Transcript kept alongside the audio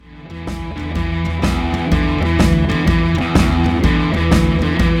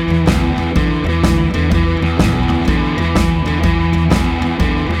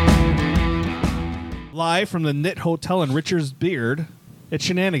from the Knit Hotel in Richards Beard at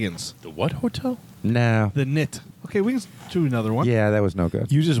Shenanigans. The what hotel? No. The Knit. Okay, we can do another one. Yeah, that was no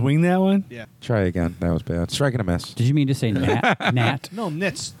good. You just winged that one? Yeah. Try again. That was bad. Strike and a miss. Did you mean to say gnat? No,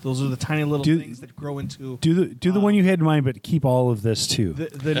 knits. Those are the tiny little things that grow into... Do the one you had in mind, but keep all of this, too.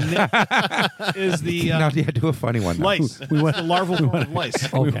 The knit is the... no, do a funny one. Lice. We want the larval form of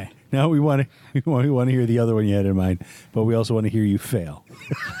lice. Okay. Now we want to hear the other one you had in mind, but we also want to hear you fail.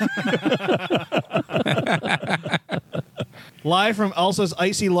 Live from Elsa's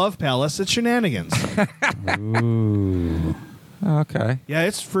Icy Love Palace at Shenanigans. Ooh. Okay. Yeah,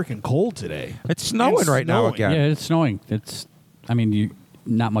 it's freaking cold today. It's snowing right now again. Yeah, it's snowing.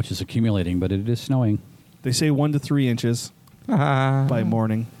 Not much is accumulating, but it is snowing. They say 1 to 3 inches by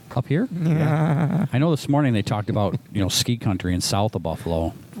morning. Up here? Yeah. I know this morning they talked about, ski country in south of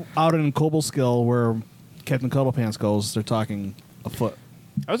Buffalo. Out in Cobleskill, where Captain Cuddlepants goes, they're talking a foot.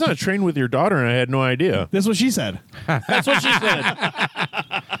 I was on a train with your daughter, and I had no idea. That's what she said. That's what she said.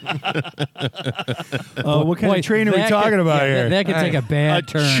 What kind of train are we talking about here? That could take a bad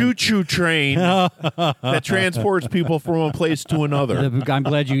turn. A choo-choo train that transports people from one place to another. I'm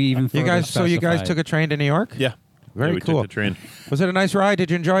glad you even You guys took a train to New York? Yeah. Very we cool. Took the train. Was it a nice ride? Did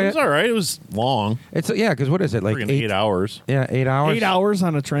you enjoy It it? was all right. It was long. Because what is it, like 8 hours? Yeah, 8 hours. 8 hours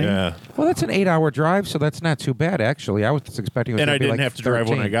on a train? Yeah. Well, that's an 8-hour drive, so that's not too bad, actually. I was expecting it was And gonna I be didn't like have to drive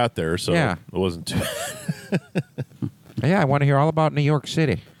 13. when I got there, so Yeah. it wasn't too... Yeah, I want to hear all about New York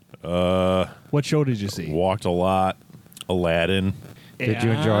City. What show did you see? Walked a lot. Aladdin. Did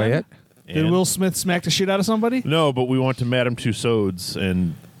you enjoy it? Did And- Will Smith smack the shit out of somebody? No, but we went to Madame Tussauds,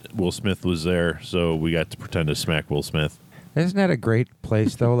 and Will Smith was there, so we got to pretend to smack Will Smith. Isn't that a great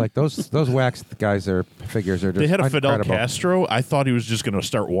place, though? Like, those wax guys are figures are just They had a Fidel incredible. Castro. I thought he was just going to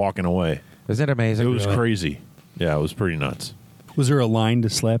start walking away. Isn't it amazing? It was crazy. Yeah, it was pretty nuts. Was there a line to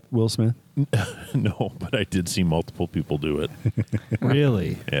slap Will Smith? No, but I did see multiple people do it.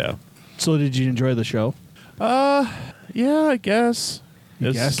 Really? Yeah. So did you enjoy the show? Yeah, I guess.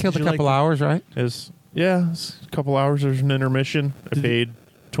 You guess? Killed Did a you couple like- hours, right? It's a couple hours. There's an intermission. I paid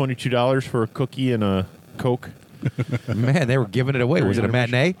 $22 for a cookie and a Coke. Man, they were giving it away. Was it a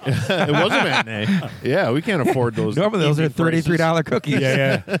matinee? It was a matinee. Yeah, we can't afford those. Normally, those are evening prices. $33 cookies.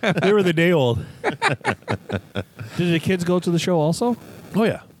 Yeah. They were the day old. Did the kids go to the show also? Oh,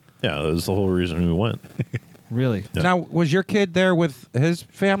 yeah. Yeah, that was the whole reason we went. Really? Yeah. Now, was your kid there with his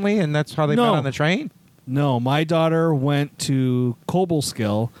family, and that's how they met No. on the train? No, my daughter went to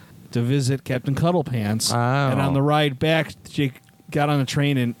Cobleskill to visit Captain Cuddlepants. Oh. And on the ride back, she got on a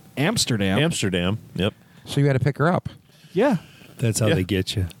train in Amsterdam. Amsterdam. Yep. So you had to pick her up. Yeah. That's how Yeah. they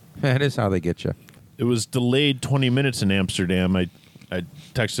get you. That is how they get you. It was delayed 20 minutes in Amsterdam. I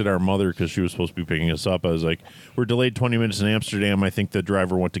texted our mother because she was supposed to be picking us up. I was like, we're delayed 20 minutes in Amsterdam. I think the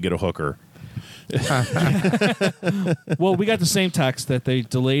driver went to get a hooker. Well, we got the same text that they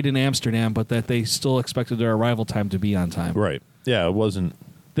delayed in Amsterdam, but that they still expected their arrival time to be on time. Right. Yeah, it wasn't.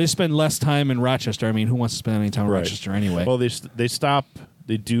 They spend less time in Rochester. I mean, who wants to spend any time in Right. Rochester anyway? Well, they stop.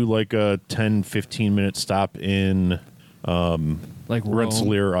 They do like a 10, 15-minute stop in like Rome.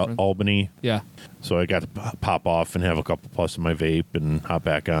 Rensselaer, Albany. Yeah. So I got to pop off and have a couple puffs of my vape and hop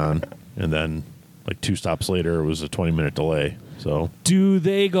back on. And then like 2 stops later, it was a 20-minute delay. So Do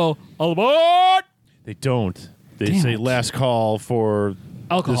they go, all aboard? they don't. They Damn say it. last call for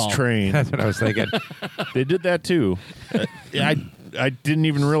Alcohol. this train. That's what I was thinking. They did that too. I didn't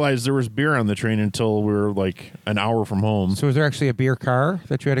even realize there was beer on the train until we were like an hour from home. So was there actually a beer car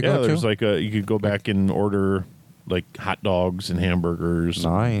that you had to Yeah, go to? there's like you could go back and order like hot dogs and hamburgers.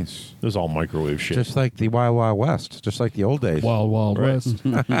 Nice. It was all microwave shit. Just like the Wild Wild West. Just like the old days. Wild, wild Right. west.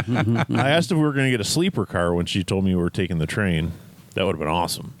 I asked if we were going to get a sleeper car when she told me we were taking the train. That would have been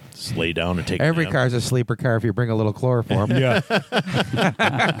awesome. Just lay down and take Every a nap. car's a sleeper car if you bring a little chloroform. Yeah.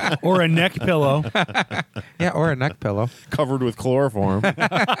 Or a neck pillow. Yeah, or a neck pillow. covered with chloroform.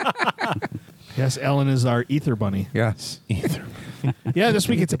 Yes, Ellen is our ether bunny. Yes. Either. Yeah, this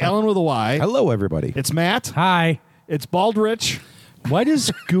week it's Ellen with a Y. Hello, everybody. It's Matt. Hi. It's Baldrich. Why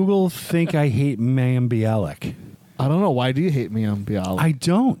does Google think I hate Mayim Bialik? I don't know. Why do you hate me on Bialik? I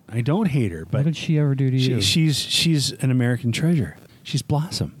don't. I don't hate her. What But did she ever do to you? she's an American treasure. She's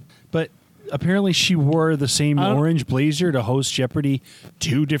Blossom. But apparently she wore the same I don't- orange blazer to host Jeopardy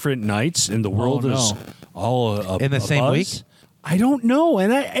 2 different nights, and the world no. is all In the same abuzz. week? I don't know,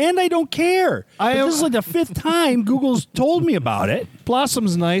 and I don't care. But this is like the 5th time Google's told me about it.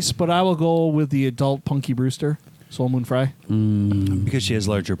 Blossom's nice, but I will go with the adult Punky Brewster, Soul Moon Fry. Because she has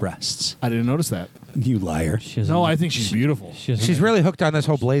larger breasts. I didn't notice that. You liar. She doesn't- No, I think she's beautiful. she doesn't- She's really hooked on this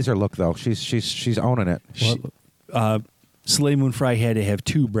whole blazer look, though. She's owning it. Soleil Moon Frye had to have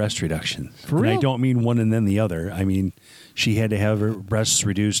 2 breast reductions. For And I real? don't mean one and then the other. I mean, she had to have her breasts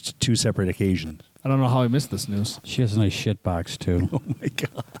reduced 2 separate occasions. I don't know how I missed this news. She has a nice shit box too. Oh my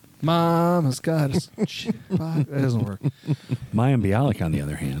God. Mama's got a shit box. That doesn't work. Maya Bialik, on the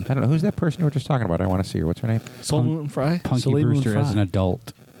other hand. I don't know. Who's that person we were just talking about? I want to see her. What's her name? Soul Moon Fry? Punky Soleil Moon Brewster as Frye. an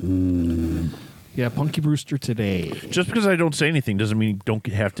adult. Yeah, Punky Brewster today. Just because I don't say anything doesn't mean you don't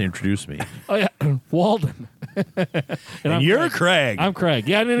have to introduce me. Oh, yeah. Walden. And you're Craig. I'm Craig.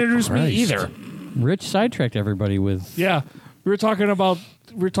 Yeah, I didn't introduce me Christ. either. Rich sidetracked everybody with. Yeah. We were talking about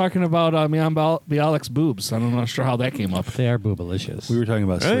Amanda Bialik's boobs. I'm not sure how that came up. They are boobalicious. We were talking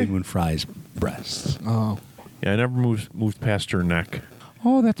about Really? Soleil Moon Frye's breasts. Oh. Yeah, I never moved past her neck.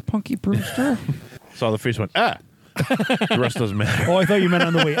 Oh, that's Punky Brewster. Saw the face, went, ah. The rest doesn't matter. Oh, I thought you meant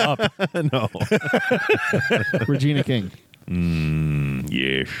on the way up. No. Regina King.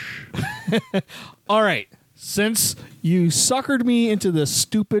 Yes. All right. Since you suckered me into this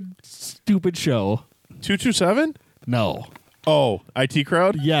stupid show. 227? No. Oh, IT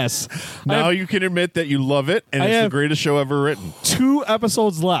Crowd? Yes. Now I have you can admit that you love it, and I it's the have- greatest show ever written. 2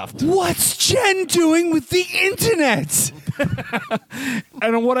 episodes left. What's Jen doing with the internet?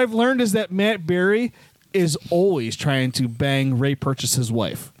 And what I've learned is that Matt Berry is always trying to bang Ray Purchase's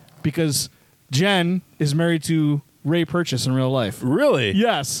wife because Jen is married to Ray Purchase in real life. Really?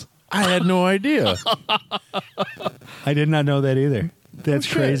 Yes. I had no idea. I did not know that either. That's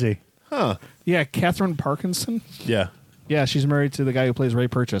shit. crazy. Huh. Yeah, Catherine Parkinson. Yeah. Yeah, she's married to the guy who plays Ray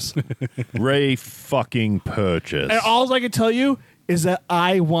Purchase. Ray fucking Purchase. And all I can tell you is that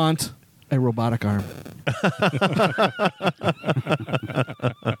I want a robotic arm.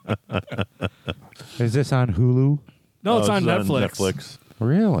 Is this on Hulu? No, it's Oh, on this is Netflix.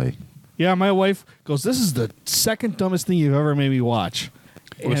 Really? Yeah, my wife goes, "This is the second dumbest thing you've ever made me watch."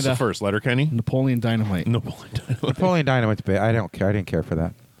 What's the first? Letterkenny? Napoleon Dynamite. Napoleon Dynamite. Napoleon Dynamite's big. I don't care. I didn't care for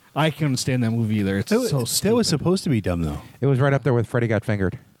that. I couldn't stand that movie either. It's so stupid. That was supposed to be dumb, though. It was right up there with Freddy Got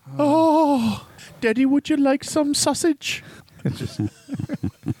Fingered. Oh, Daddy, would you like some sausage? It's just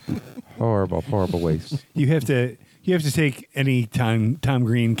horrible, horrible waste. You have to take any Tom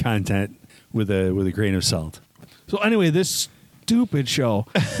Green content with a grain of salt. So anyway, this stupid show.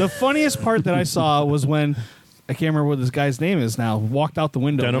 The funniest part that I saw was when I can't remember what this guy's name is now. Walked out the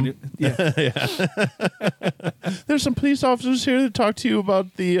window. Denham? Yeah. There's some police officers here to talk to you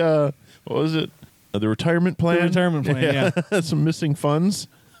about the, what was it? The retirement plan? The retirement plan, yeah. Some missing funds.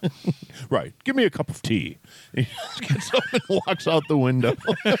 Right. Give me a cup of tea. He just gets up and walks out the window.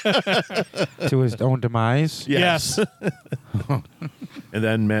 To his own demise. Yes. And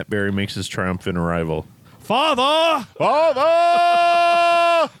then Matt Berry makes his triumphant arrival. Father,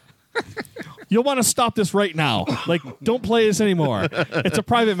 Father! you'll want to stop this right now. Like, don't play this anymore. It's a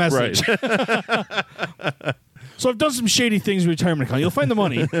private message. Right. So I've done some shady things with retirement account. You'll find the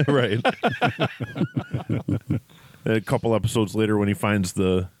money. Right. A couple episodes later when he finds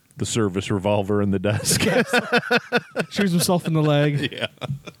the service revolver in the desk. Shoots himself in the leg. Yeah.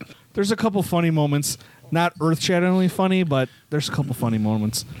 There's a couple funny moments. Not earth-shatteringly funny, but there's a couple funny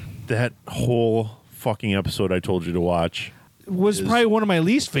moments. That whole fucking episode I told you to watch. Was probably one of my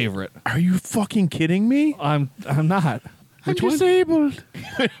least favorite. Are you fucking kidding me? I'm not. I'm disabled.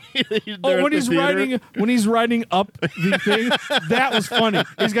 Oh, when he's riding up the thing, that was funny.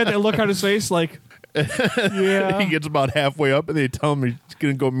 He's got that look on his face, like, yeah. He gets about halfway up and they tell him he's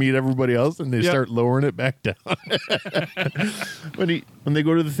going to go meet everybody else and they Yep. start lowering it back down. When they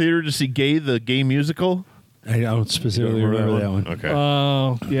go to the theater to see Gay, the gay musical. I don't specifically remember that one. Okay.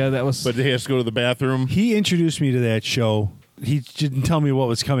 Oh, yeah, that was. But he has to go to the bathroom. He introduced me to that show. He didn't tell me what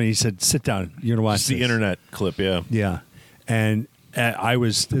was coming. He said, "Sit down. You're gonna watch It's the this." internet clip, yeah. Yeah, and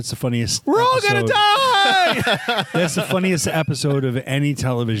it's the funniest. We're all gonna episode. die. That's the funniest episode of any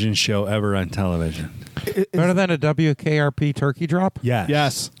television show ever on television. Better than a WKRP turkey drop? Yeah.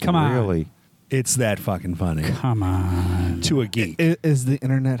 Yes. Come on. Really? It's that fucking funny. Come on. To a geek. Is the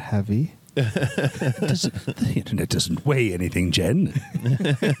internet heavy? The internet doesn't weigh anything, Jen.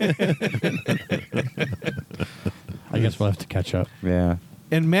 I guess we'll have to catch up. Yeah.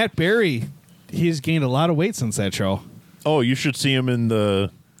 And Matt Berry, he's gained a lot of weight since that show. Oh, you should see him in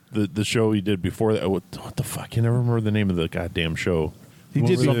the show he did before that. What the fuck? I can never remember the name of the goddamn show. He What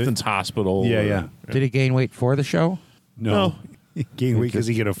did was it? Something's Hospital. Yeah, or- yeah. Did he gain weight for the show? No. Gain weight because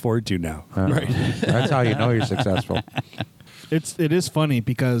he can afford to now. Right. That's how you know you're successful. It is funny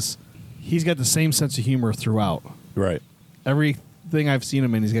because he's got the same sense of humor throughout. Right. Everything I've seen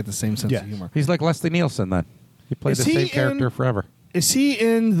him in, he's got the same sense Yeah. of humor. He's like Leslie Nielsen then. He played Is the he same character in- forever. Is he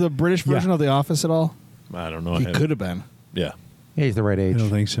in the British version Yeah. of The Office at all? I don't know. He could have been. Yeah. Yeah, he's the right I age. don't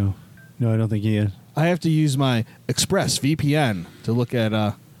think so. No, I don't think he is. I have to use my Express VPN to look at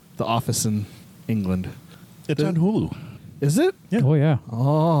The Office in England. It's on Hulu. Is it? Yeah. Oh yeah.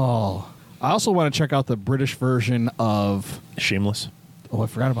 Oh. I also want to check out the British version of... Shameless. Oh, I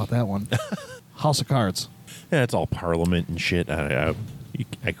forgot about that one. House of Cards. Yeah, it's all Parliament and shit. I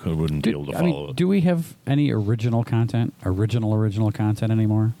wouldn't be able to follow it. Do we have any original content? Original content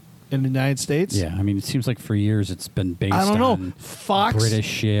anymore? In the United States? Yeah, I mean, it seems like for years it's been based I don't know. on Fox, British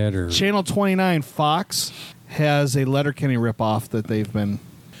shit or Channel 29 Fox has a Letterkenny ripoff that they've been...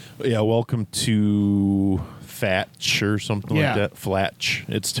 Yeah, welcome to Fatch or something Yeah. like that. Flatch.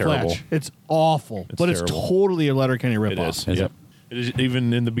 It's terrible. Fletch. It's awful, It's but terrible. it's totally a Letterkenny ripoff. It is. Is Yep. It is.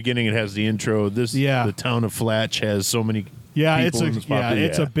 Even in the beginning, it has the intro. The town of Flatch has so many. Yeah, people in this population.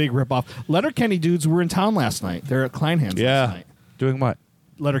 it's a big ripoff. Letterkenny dudes were in town last night. They're at Kleinhand's Yeah. last night. Doing what?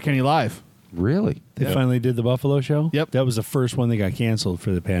 Letterkenny Live. Really? They Yep. finally did the Buffalo show? Yep. That was the first one that got canceled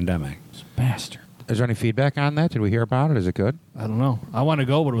for the pandemic. bastard. Is there any feedback on that? Did we hear about it? Is it good? I don't know. I want to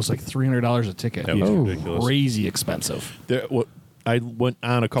go, but it was like $300 a ticket. That was Oh. ridiculous. Crazy expensive. I went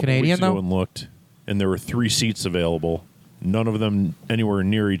on a couple Canadian, weeks ago though? and looked, and there were 3 seats available. None of them anywhere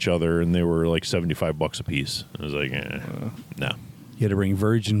near each other, and they were like $75 a piece. I was like, no. You had to bring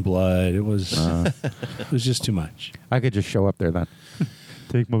virgin blood. It was it was just too much. I could just show up there then.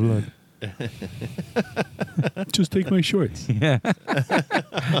 Take my blood. Just take my shorts. Yeah.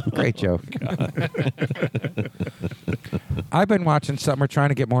 Great joke. I've been watching something or trying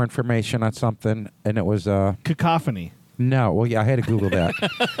to get more information on something, and it was Cacophony. no. Well, yeah, I had to Google that,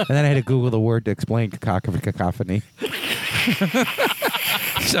 and then I had to Google the word to explain cacophony.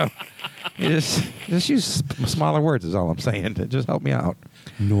 So you just use smaller words is all I'm saying. To just help me out.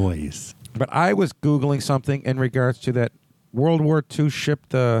 Noise. But I was Googling something in regards to that World War II ship,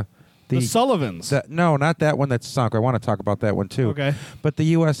 The Sullivans. no, not that one that sunk. I want to talk about that one too. Okay. But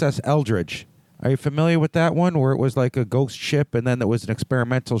the USS Eldridge. Are you familiar with that one, where it was like a ghost ship, and then there was an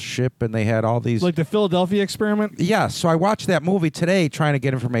experimental ship, and they had all these Like the Philadelphia experiment? Yeah, so I watched that movie today trying to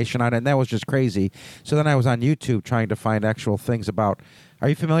get information on it, and that was just crazy. So then I was on YouTube trying to find actual things about. Are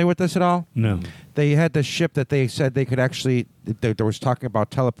you familiar with this at all? No. They had this ship that they said they could actually. There was talking about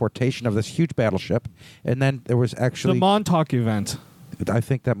teleportation of this huge battleship, and then there was The actually. Montauk event. I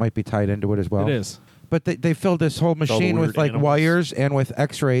think that might be tied into it as well. It is. But they filled this whole all the machine with weird like animals. wires and with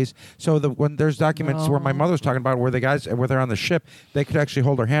X-rays. So when there's documents where my mother was talking about where the guys where they're on the ship, they could actually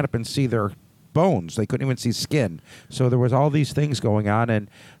hold their hand up and see their bones. They couldn't even see skin. So there was all these things going on, and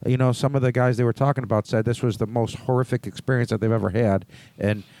some of the guys they were talking about said this was the most horrific experience that they've ever had.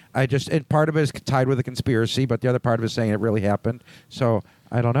 And and part of it is tied with a conspiracy, but the other part of it is saying it really happened. So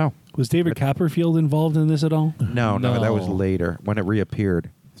I don't know. Was David Copperfield involved in this at all? No, that was No. later when it reappeared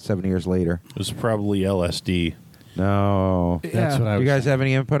 7 years later. It was probably LSD. No. That's what I Do was you guys have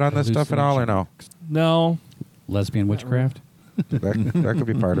any input on this stuff at all, or no? No. lesbian witchcraft. That could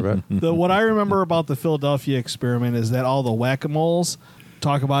be part of it. What I remember about the Philadelphia experiment is that all the whack-a-moles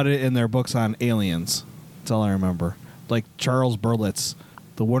talk about it in their books on aliens. That's all I remember. Like Charles Berlitz,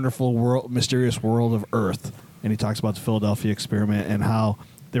 The Wonderful World, Mysterious World of Earth. And he talks about the Philadelphia experiment and how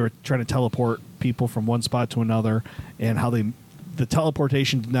they were trying to teleport people from one spot to another, and how the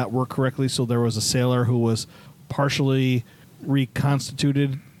teleportation did not work correctly. So there was a sailor who was partially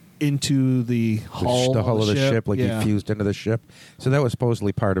reconstituted into the hull, The hull of the ship, like Yeah. he fused into the ship. So that was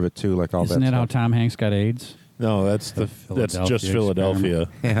supposedly part of it too, like all Isn't that that how stuff. Tom Hanks got AIDS? No, that's just Philadelphia Philadelphia.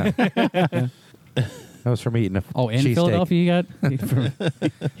 Yeah. That was from eating a Oh, in cheesesteak. Philadelphia,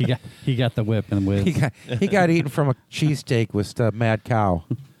 he got the whip and whiz. He got eaten from a cheesesteak with mad cow.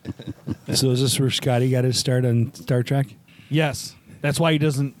 So is this where Scotty got his start on Star Trek? Yes. That's why he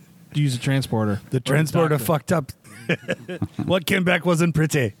doesn't use a transporter. The Or transporter doctor. fucked up. What came back wasn't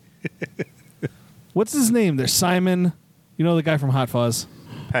pretty. What's his name? There's Simon. You know the guy from Hot Fuzz?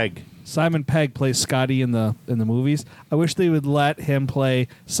 Peg. Simon Pegg plays Scotty in the movies. I wish they would let him play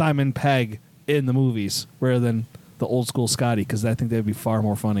Simon Pegg in the movies rather than the old school Scotty, because I think that would be far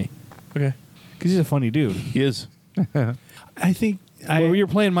more funny. Okay. Because he's a funny dude. He is. I think When you're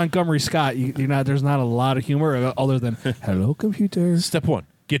playing Montgomery Scott, you're not. There's not a lot of humor other than "Hello, computer." Step 1,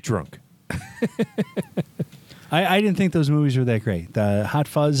 get drunk. I didn't think those movies were that great. The Hot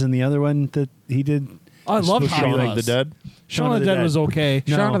Fuzz and the other one that he did. I love Shaun Hot of Fuzz. the Dead. Shaun of the Dead was okay.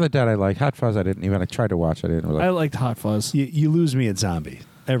 Shaun of the Dead I like. Hot Fuzz I didn't even. I tried to watch. I didn't really. I liked Hot Fuzz. You lose me at zombies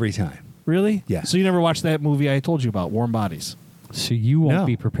every time. Really? Yeah. So you never watched that movie I told you about, Warm Bodies? So you won't No.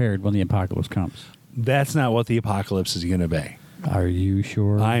 be prepared when the apocalypse comes. That's not what the apocalypse is going to be. Are you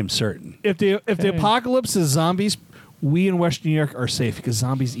sure? I'm certain. If the apocalypse is zombies, we in Western New York are safe because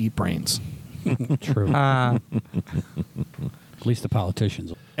zombies eat brains. True. At least the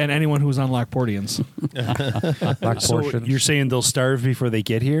politicians. And anyone who's on Lockportians. Black So portions. you're saying they'll starve before they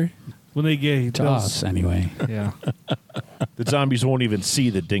get here? When they get To us, anyway. Yeah. The zombies won't even see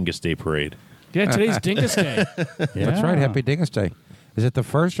the Dingus Day parade. Yeah, today's Dingus Day. That's right. Happy Dingus Day. Is it the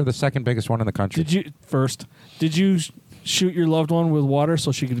first or the second biggest one in the country? Did you shoot your loved one with water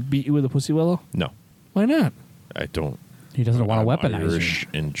so she could beat you with a pussy willow? No, Why not? I don't. He doesn't want to I'm weaponize Irish you.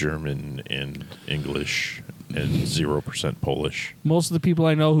 and German and English and 0% Polish. Most of the people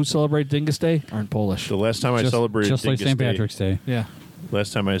I know who celebrate Dingus Day aren't Polish. The last time I celebrated Just like Dingus St. Day, Patrick's Day. Yeah.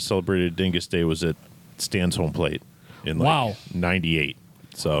 last time I celebrated Dingus Day was at Stan's home plate in like 98.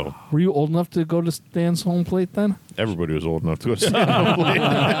 So Were you old enough to go to Stan's home plate then? everybody was old enough to go to Stan's home plate.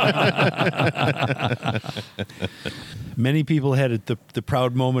 Many people had the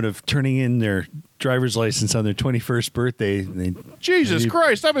proud moment of turning in their driver's license on their 21st birthday. Jesus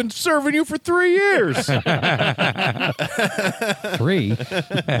Christ, I've been serving you for 3 years. 3.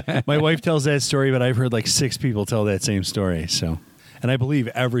 My wife tells that story, but I've heard like 6 people tell that same story. So, and I believe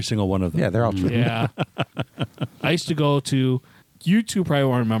every single one of them. Yeah, they're all true. Yeah. I used to go to, you two probably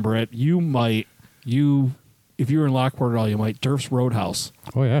won't remember it. You might, if you were in Lockport at all, you might, Durf's Roadhouse.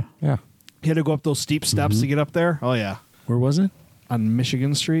 Oh, yeah. Yeah. You had to go up those steep steps to get up there. Oh, yeah. Where was it? On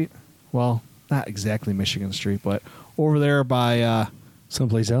Michigan Street. Well, not exactly Michigan Street, but over there by,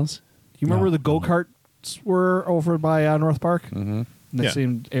 Someplace else? you remember where the go-karts were over by North Park? Mm-hmm. In that Yeah.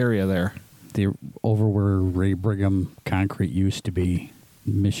 same area there. Over where Ray Brigham Concrete used to be.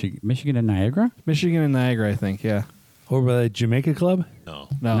 Michigan and Niagara? Michigan and Niagara, I think, yeah. Over by the Jamaica Club? No.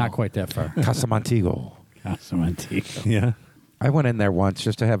 No. Not quite that far. Casa Montego. Casa Montego. Yeah. I went in there once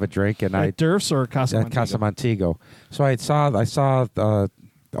just to have a drink, and At Durf's or Casa at Montego? Casa Montego. So I saw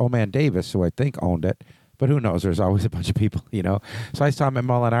old man Davis, who I think owned it, but who knows? There's always a bunch of people, you know. So I saw him at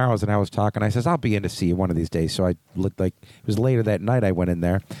Molinaro's, and I was talking. I says, "I'll be in to see you one of these days." So I looked like it was later that night. I went in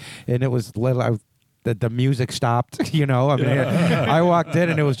there, and it was little. The music stopped, you know. I mean, I walked in,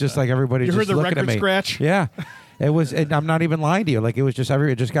 and it was just like everybody You just heard the looking at record me. scratch? Yeah. It was, and I'm not even lying to you. Like, it was just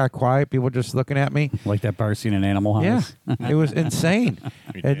it just got quiet. People just looking at me. Like that bar scene in Animal House. Yeah, it was insane.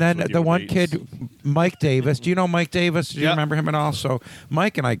 And then Dance with the your one dates. kid, Mike Davis. Do you know Mike Davis? Do you Yep. remember him at all? So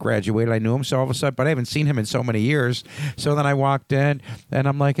Mike and I graduated. I knew him. So all of a sudden, but I haven't seen him in so many years. So then I walked in, and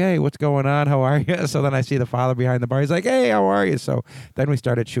I'm like, "Hey, what's going on? How are you?" So then I see the father behind the bar. He's like, "Hey, how are you?" So then we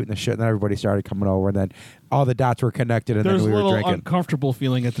started shooting the shit, and then everybody started coming over, and then all the dots were connected, and There's then a we were little drinking. uncomfortable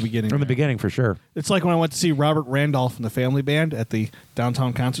feeling at the beginning. In the there. beginning, for sure. It's like when I went to see Robert Randolph and the Family Band at the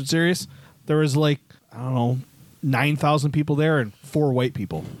Downtown Concert Series. There was like, I don't know, 9,000 people there and 4 white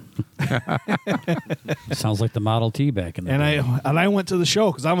people. Sounds like the Model T back in the And day. I went to the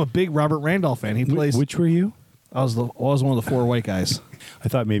show because I'm a big Robert Randolph fan. He plays. Which were you? I was one of the 4 white guys. I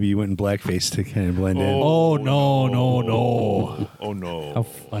thought maybe you went in blackface to kind of blend in. Oh, no. Oh no. How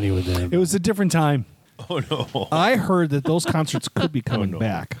funny would that It be? was a different time. Oh no. I heard that those concerts could be coming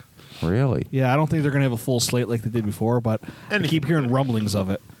back. Really? Yeah, I don't think they're going to have a full slate like they did before, but I keep hearing rumblings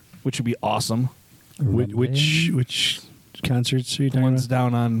of it, which would be awesome. Which concerts are you The talking ones about?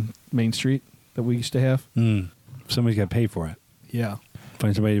 down on Main Street that we used to have. Somebody's got to pay for it. Yeah.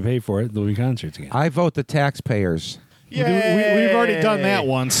 Find somebody to pay for it. There'll be concerts again. I vote the taxpayers. We've already done that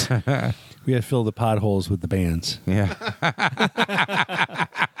once. We got to fill the potholes with the bands Yeah.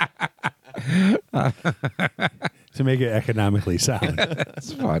 to make it economically sound.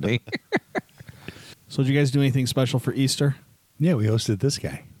 That's funny. So did you guys do anything special for Easter? Yeah, we hosted this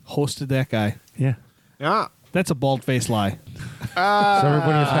guy. Hosted that guy. Yeah. Yeah. That's a bald-faced lie. So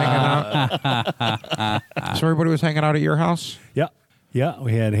everybody was hanging out. So everybody was hanging out at your house? Yeah. Yeah,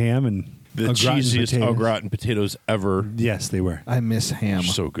 we had ham and The au gratin cheesiest potatoes. au gratin potatoes ever. Yes, they were. I miss ham.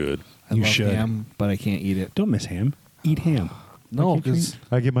 So good. I You love should. ham, but I can't eat it. Don't miss ham. Eat ham. No, because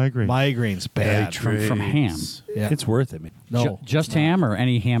I get migraines. migraines bad. From ham. Yeah. It's worth it, man. No, Just ham or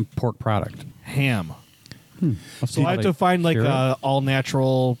any ham pork product? ham. Let's So see, I have to find like Spirit? a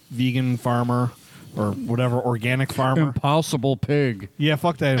all-natural vegan farmer or whatever, organic farmer. Impossible pig. Yeah,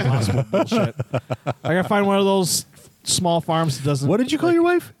 fuck that impossible bullshit. I gotta find one of those small farms that doesn't. What did you call your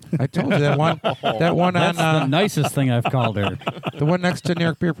wife? I told you that one. That one That's the on nicest thing I've called her. the one next to New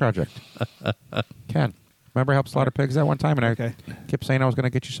York Beer Project. Ken, remember I helped slaughter pigs that one time, and Okay. I kept saying I was going to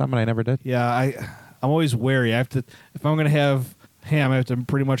get you some, and I never did. Yeah, I'm always wary. I have to, if I'm gonna have ham, I have to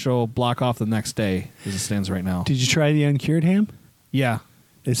pretty much block off the next day as it stands right now. Did you try the uncured ham? Yeah,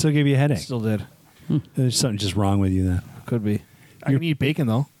 It still gave you a headache. still did. There's something just wrong with you then. Could be. I can eat bacon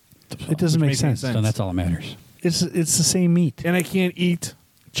though. It doesn't Which make makes any sense. So that's all that matters. It's the same meat. And I can't eat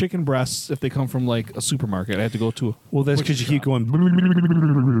chicken breasts if they come from like a supermarket. I have to go to. Well, that's butcher because you keep shop. going.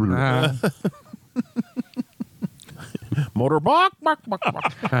 motor. Bark, bark, bark,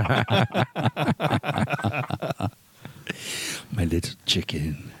 bark. My little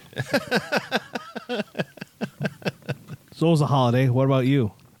chicken. So it was a holiday. What about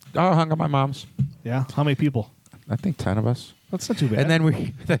you? Oh, I hung at my mom's. Yeah. How many people? I think 10 of us. That's not too bad. And then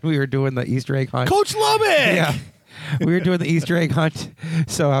we were doing the Easter egg hunt. Coach Lubbock. Yeah. We were doing the Easter egg hunt.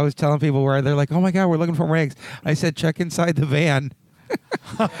 So I was telling people where they're like, oh my God, we're looking for eggs. I said, check inside the van.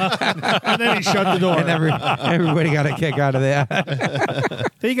 And then he shut the door. And everybody got a kick out of that.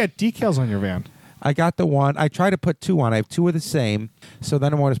 Then you got decals on your van. I got the one. I tried to put two on. I have two of the same. So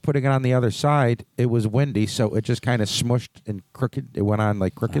then when I was putting it on the other side, it was windy. So it just kind of smushed and crooked. It went on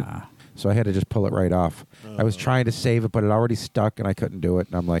like crooked. So I had to just pull it right off. I was trying to save it, but it already stuck, and I couldn't do it.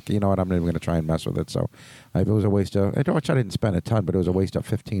 And I'm like, you know what? I'm not even going to try and mess with it. So it was a waste of. I didn't spend a ton, but it was a waste of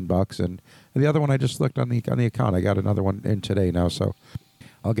 $15. And the other one, I just looked on the account. I got another one in today now, so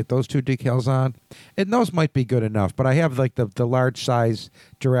I'll get those two decals on. And those might be good enough. But I have like the large size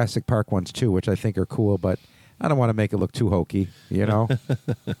Jurassic Park ones too, which I think are cool. But I don't want to make it look too hokey, you know.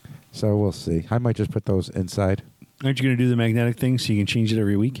 So we'll see. I might just put those inside. Aren't you going to do the magnetic thing so you can change it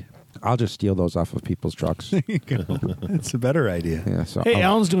every week? I'll just steal those off of people's trucks. There you go. That's a better idea. Yeah. So Hey,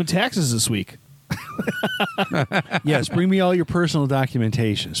 Alan's doing taxes this week. Yes, bring me all your personal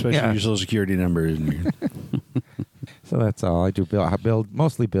documentation, especially your social security numbers. And your So that's all I do. I build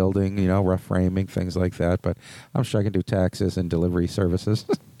mostly building, rough framing, things like that. But I'm sure I can do taxes and delivery services.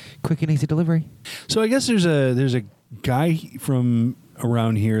 Quick and easy delivery. So I guess there's a guy from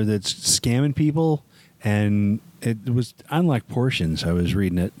around here that's scamming people, and it was Unlock Portions. I was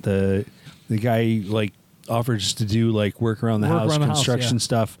reading it. The guy offers to do work around the house, construction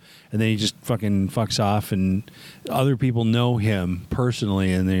stuff, and then he just fucking fucks off, and other people know him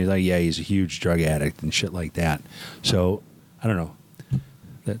personally, and they're like, yeah, he's a huge drug addict and shit like that. So I don't know.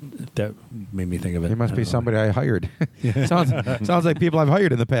 That made me think of it. He must be somebody I hired. Sounds like people I've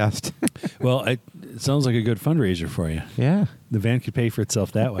hired in the past. Well, it sounds like a good fundraiser for you. Yeah. The van could pay for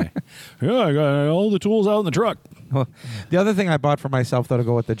itself that way. Yeah, I got all the tools out in the truck. Well, the other thing I bought for myself, though, to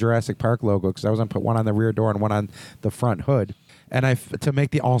go with the Jurassic Park logo, because I was going to put one on the rear door and one on the front hood. And to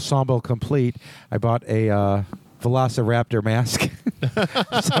make the ensemble complete, I bought a Velociraptor mask.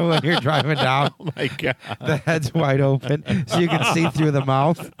 So when you're driving down, Oh my God. the head's wide open, so you can see through the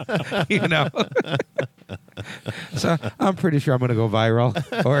mouth. So I'm pretty sure I'm going to go viral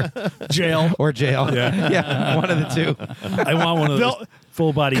or Jail. or jail. Yeah, one of the two. I want one of those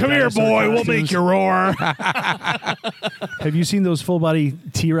full body. Come here, dinosaur boy. We'll costumes. make you roar. Have you seen those full body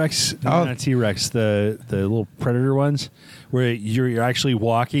T-Rex? No, Oh. not T-Rex. The little predator ones, where you're actually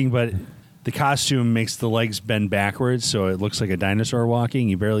walking, but the costume makes the legs bend backwards, so it looks like a dinosaur walking.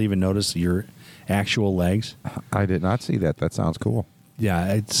 You barely even notice your actual legs. I did not see that. That sounds cool.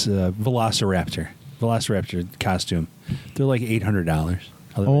 Yeah, it's Velociraptor costume. They're like $800.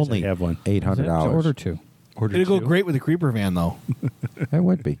 Only I have one. $800. Order two. It'd go great with the creeper van, though. That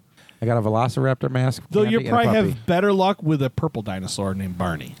would be. I got a Velociraptor mask. Though Candy, you and a probably puppy. have better luck with a purple dinosaur named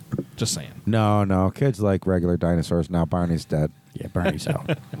Barney. Just saying. No. Kids like regular dinosaurs now. Barney's dead. Yeah, Barney's out.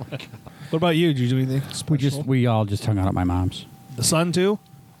 What about you? Did you do anything special? We all just hung out at my mom's. The son, too?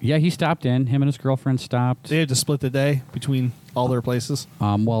 Yeah, he stopped in. Him and his girlfriend stopped. They had to split the day between all their places.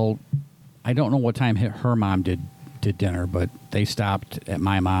 Well, I don't know what time her mom did dinner, but they stopped at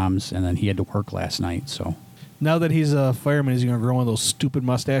my mom's, and then he had to work last night. So Now that he's a fireman, is he going to grow one of those stupid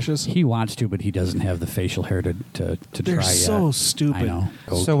mustaches? he wants to, but he doesn't have the facial hair to They're try so yet. stupid. I know.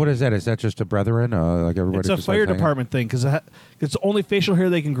 So what is that? Is that just a brethren? Like everybody? It's a just fire like hanging- department thing because it's only facial hair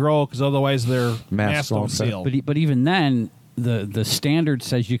they can grow because otherwise their masks don't won't fit. seal. But even then, the standard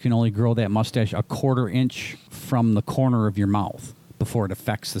says you can only grow that mustache a quarter inch from the corner of your mouth before it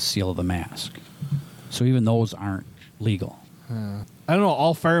affects the seal of the mask. So even those aren't legal. I don't know.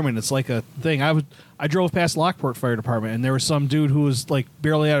 All firemen, it's like a thing. I drove past Lockport Fire Department and there was some dude who was like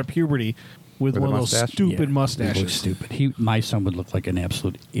barely out of puberty with With one a of those mustache? stupid He looks mustaches. stupid. My son would look like an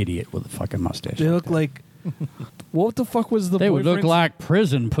absolute idiot with a fucking mustache. They look like. What the fuck was the? They would look boyfriend's- like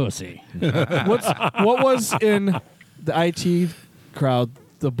prison pussy. what was in the IT crowd?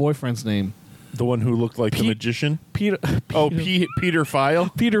 The boyfriend's name. The one who looked like the magician? Peter. Oh, Peter File?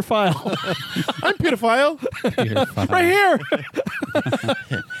 Peter File. I'm Peter File. Right here.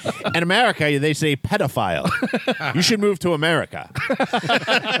 In America, they say pedophile. You should move to America.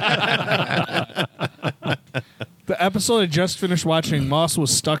 The episode I just finished watching, Moss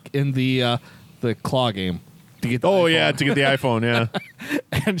was stuck in the claw game. To get the Oh, iPhone. yeah, to get the iPhone, yeah.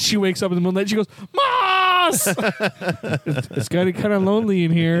 And she wakes up in the middle of the night. She goes, Moss! It's getting kind of lonely in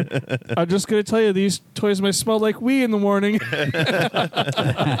here. I'm just going to tell you, these toys might smell like wee in the morning.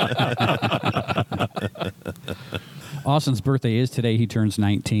 Austin's birthday is today. He turns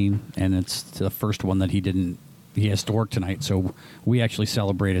 19, and it's the first one that he has to work tonight, so we actually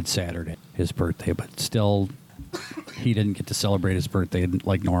celebrated Saturday, his birthday, but still, he didn't get to celebrate his birthday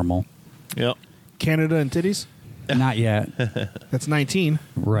like normal. Yep. Canada and titties? Not yet. That's 19.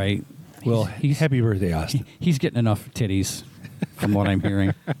 Right. Well, happy birthday, Austin. He's getting enough titties, from what I'm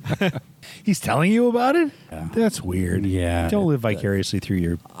hearing. He's telling you about it? Yeah. That's weird. Yeah. Don't live vicariously through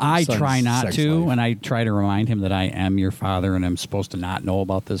your I son's try not sex to, life. and I try to remind him that I am your father and I'm supposed to not know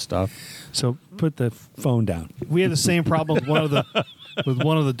about this stuff. So put the phone down. We had the same problem with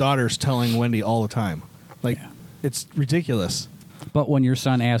one of the daughters telling Wendy all the time. Like, it's ridiculous. But when your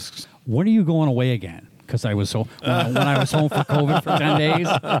son asks, when are you going away again? Because I was when I was home for COVID for 10 days.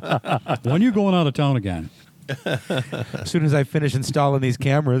 When are you going out of town again? As soon as I finish installing these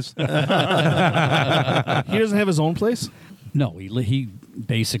cameras. He doesn't have his own place? No, he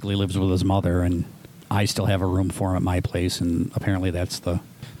basically lives with his mother, and I still have a room for him at my place, and apparently that's the...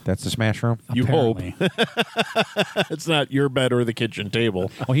 That's the smash room? You hope. apparently. It's not your bed or the kitchen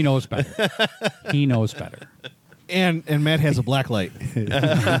table. Oh, he knows better. He knows better. And Matt has a black light. He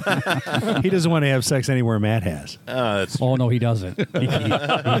doesn't want to have sex anywhere Matt has. That's Oh, no, he doesn't. He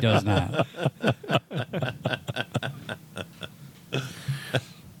does not.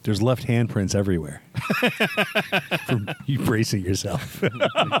 There's left handprints everywhere. From you bracing yourself.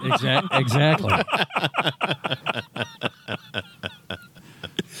 Exactly.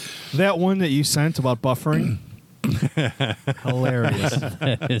 That one that you sent about buffering, hilarious.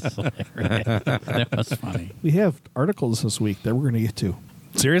 That is hilarious. That was funny. We have articles this week that we're going to get to.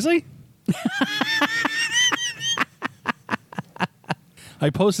 Seriously? I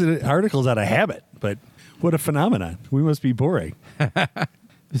posted articles out of habit, but what a phenomenon. We must be boring.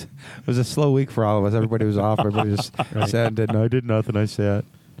 It was a slow week for all of us. Everybody was off. Everybody just sat and did, no, I did nothing. I sat.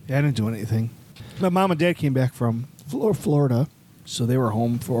 Yeah, I didn't do anything. My mom and dad came back from Florida, so they were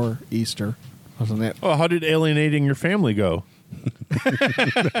home for Easter. Wasn't that? Oh, how did alienating your family go?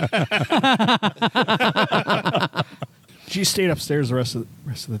 She stayed upstairs the rest of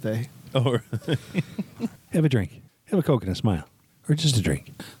the day. Oh, Have a drink. Have a Coke and a smile. Or just a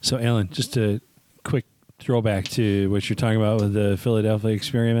drink. So, Allyn, just a quick throwback to what you're talking about with the Philadelphia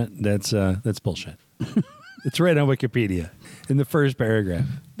experiment. That's bullshit. It's right on Wikipedia in the first paragraph.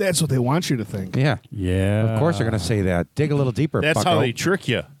 That's what they want you to think. Yeah. Yeah. Of course they're going to say that. Dig a little deeper, that's bucko. how they trick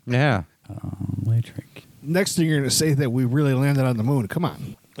you. Yeah. Electric. Next thing you're going to say that we really landed on the moon. Come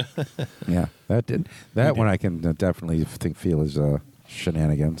on. Yeah. That one I can definitely feel is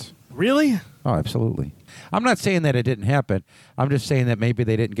shenanigans. Really? Oh, absolutely. I'm not saying that it didn't happen. I'm just saying that maybe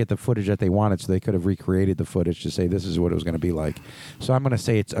they didn't get the footage that they wanted, so they could have recreated the footage to say this is what it was going to be like. So I'm going to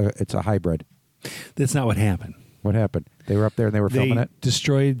say it's a hybrid. That's not what happened. What happened? They were up there and they were filming They it?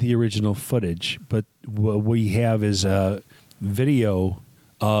 destroyed the original footage, but what we have is a video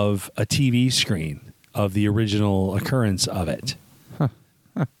of a TV screen of the original occurrence of it.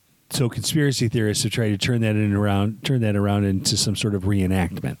 So conspiracy theorists have tried to turn that around into some sort of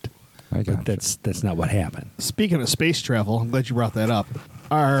reenactment. I But gotcha. that's not what happened. Speaking of space travel, I'm glad you brought that up.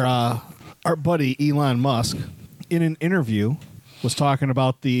 Our buddy Elon Musk, in an interview, was talking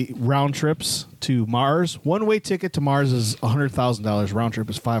about the round trips to Mars. One-way ticket to Mars is $100,000. Round trip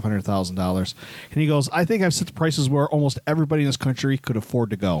is $500,000. And he goes, I think I've set the prices where almost everybody in this country could afford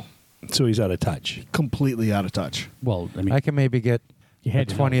to go. So he's out of touch. Completely out of touch. Well, I mean, I can maybe get you a had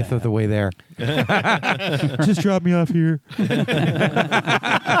to know 20th that. of the way there. Just drop me off here.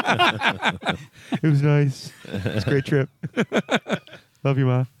 It was nice. It's a great trip. Love you,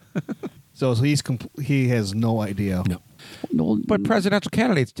 Ma. So he has no idea. No. But presidential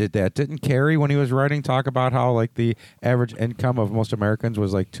candidates did that. Didn't Kerry, when he was writing, talk about how like the average income of most Americans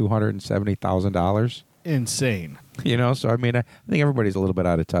was like $270,000? Insane. You know, so I mean, I think everybody's a little bit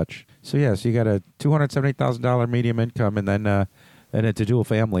out of touch. So yeah, so you got a $270,000 medium income, and then it's a dual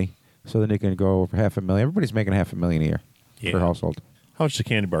family, so then you can go over $500,000. Everybody's making $500,000 a year per household. How much does a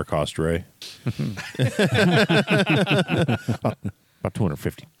candy bar cost, Ray? About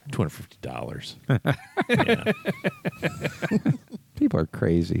 $250. Yeah. People are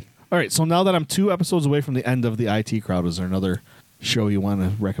crazy. All right, so now that I'm 2 episodes away from the end of the IT Crowd, is there another show you want to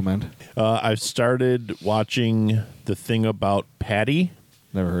recommend? I've started watching The Thing About Patty.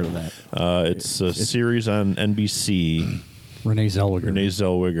 Never heard of that. It's a series on NBC. Renee Zellweger. Renee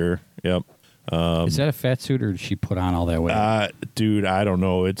Zellweger. Yep. Is that a fat suit, or did she put on all that weight? Dude, I don't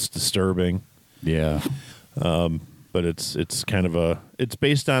know. It's disturbing. Yeah. But it's kind of it's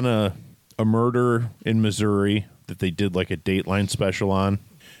based on a murder in Missouri that they did like a Dateline special on,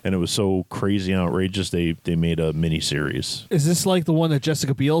 and it was so crazy and outrageous they made a mini series. Is this like the one that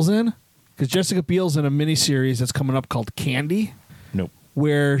Jessica Biel's in? Because Jessica Biel's in a miniseries that's coming up called Candy, Nope.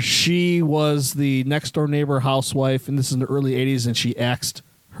 where she was the next door neighbor housewife, and this is in the early 80s, and she axed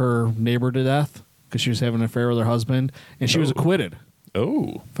her neighbor to death because she was having an affair with her husband, and she was acquitted,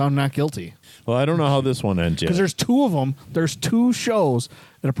 Oh. found not guilty. Well, I don't know how this one ends yet. Because there's two of them. There's two shows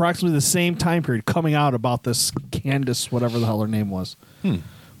at approximately the same time period coming out about this Candace, whatever the hell her name was.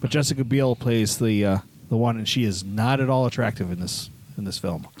 But Jessica Biel plays the one, and she is not at all attractive in this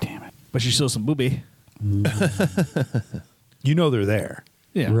film. Damn it. But she shows some boobie. You know they're there.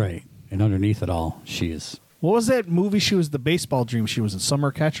 Yeah. Right. And underneath it all, she is. What was that movie? She was the baseball dream. She was in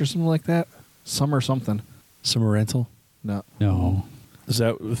Summer Catch or something like that. Summer something. Summer rental. No. No. Is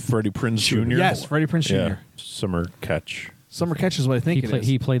that with Freddie Prinze Jr.? Yes, Freddie Prinze Jr. Yeah. Summer Catch. Summer Catch is what I think it is.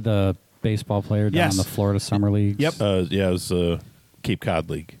 He played the baseball player down Yes. in the Florida Summer League. Yep. Yeah, it was Cape Cod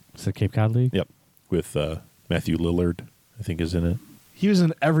League. It's the Cape Cod League? Yep. With Matthew Lillard, I think, is in it. He was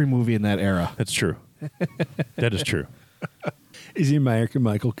in every movie in that era. That's true. That is true. Is he American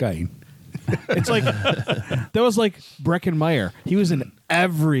Michael Caine? It's like that was like Breckin Meyer. He was in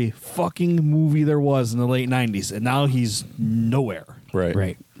every fucking movie there was in the late 90s, and now he's nowhere. Right.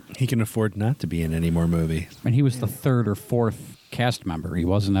 Right. He can afford not to be in any more movies. And he was the third or fourth cast member. He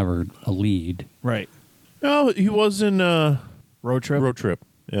wasn't ever a lead. Right. No, he was in Road Trip. Road Trip.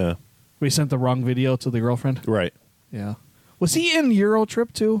 Yeah. We sent the wrong video to the girlfriend. Right. Yeah. Was he in Euro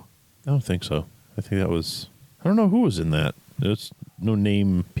Trip too? I don't think so. I think that was... I don't know who was in that. There's no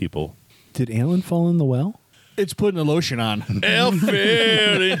name people. Did Allyn fall in the well? It's putting the lotion on. Elle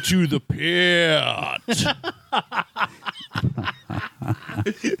fell into the pit.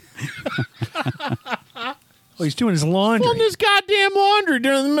 Oh, he's doing his laundry. On this goddamn laundry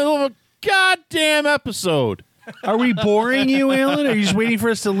during the middle of a goddamn episode. Are we boring you, Allyn? Are you just waiting for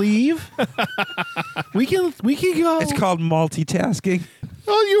us to leave? We can go. It's called multitasking.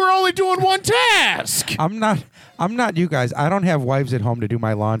 Well, you were only doing one task. I'm not you guys. I don't have wives at home to do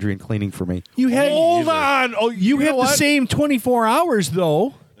my laundry and cleaning for me. You had Hold on. Oh, You have the same 24 hours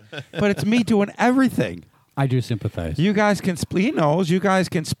though. But it's me doing everything. I do sympathize. You guys can split. He knows. You guys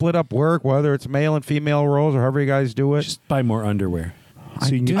can split up work, whether it's male and female roles or however you guys do it. Just buy more underwear. I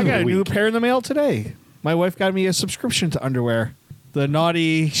you can do. get I got a week. new pair in the mail today. My wife got me a subscription to underwear. The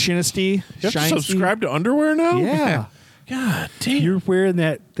naughty Shinesty. You have to subscribe to underwear now? Yeah. God damn. You're wearing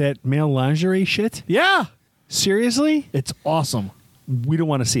that male lingerie shit? Yeah. Seriously? It's awesome. We don't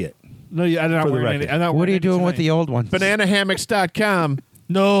want to see it. No, I'm not For the wearing record. any. I'm not What are wearing you any doing with tonight. the old ones? Bananahammocks.com.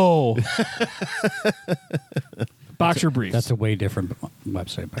 No. Boxer briefs. That's a way different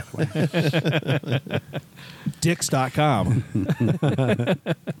website, by the way. Dicks.com.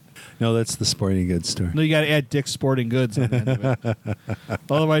 No, that's the sporting goods store. No, you got to add Dick's Sporting Goods on the end of it.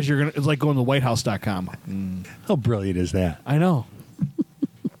 Otherwise, it's like going to whitehouse.com. How brilliant is that? I know.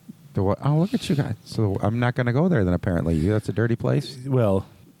 Oh, look at you guys. So I'm not going to go there then, apparently. That's a dirty place. Well,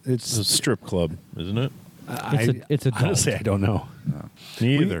 It's a strip club, isn't it? It's adult. honestly, I don't know.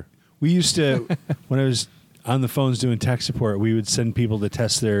 Neither. We used to, when I was on the phones doing tech support, we would send people to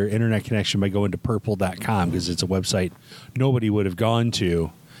test their internet connection by going to purple.com because it's a website nobody would have gone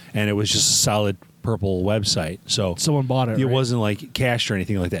to, and it was just a solid purple website. So Someone bought it, It right? wasn't like cached or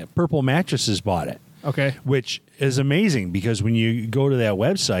anything like that. Purple Mattresses bought it. Okay. Which is amazing because when you go to that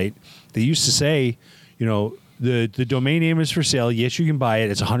website, they used to say, the domain name is for sale. Yes, you can buy it.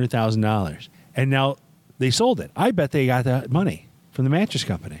 It's $100,000. And now they sold it. I bet they got that money from the mattress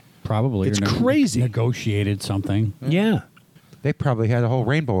company. Probably. It's or crazy. Negotiated something. Yeah. They probably had a whole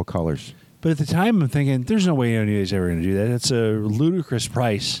rainbow of colors. But at the time, I'm thinking, there's no way anybody's ever going to do that. It's a ludicrous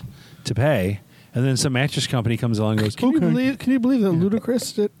price to pay. And then some mattress company comes along and goes, Can you believe that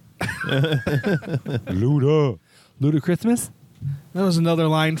Ludacris did? Ludicrousmas? That was another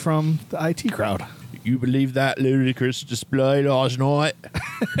line from the IT crowd. You believe that ludicrous display last night?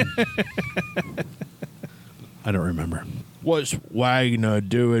 I don't remember. What's Wagner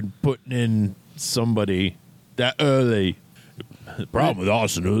doing putting in somebody that early? The problem with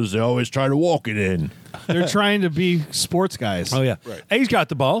Arsenal is they always try to walk it in. They're trying to be sports guys. Oh, yeah. Right. And he's got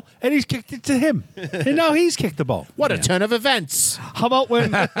the ball, and he's kicked it to him. And now he's kicked the ball. What a turn of events. How about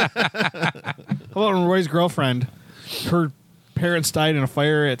when Roy's girlfriend, her parents died in a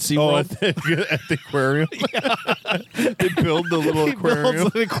fire at SeaWorld? At the aquarium? They build the little He builds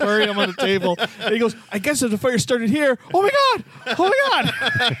aquarium. an aquarium on the table. And he goes, I guess if the fire started here. Oh, my God. Oh,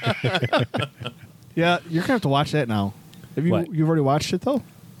 my God. Yeah, you're going to have to watch that now. You've already watched it, though?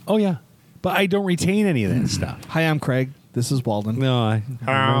 Oh, yeah. But I don't retain any of that stuff. Hi, I'm Craig. This is Walden. No, I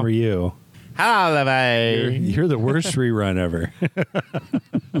remember you. You're the worst rerun ever.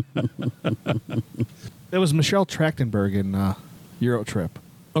 It was Michelle Trachtenberg in Euro Trip.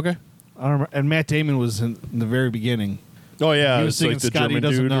 Okay. I don't remember. And Matt Damon was in the very beginning. Oh yeah, He it was was singing like the Scotty German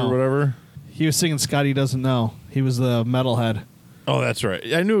Doesn't dude Know. or whatever. He was singing Scotty Doesn't Know. He was the metalhead. Oh, that's right.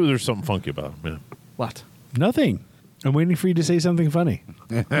 I knew there was something funky about him. Yeah. What? Nothing. I'm waiting for you to say something funny.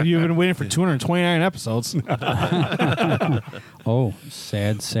 You've been waiting for 229 episodes. Oh,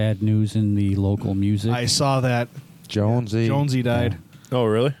 sad news in the local music. I saw that Jonesy. Jonesy died. Oh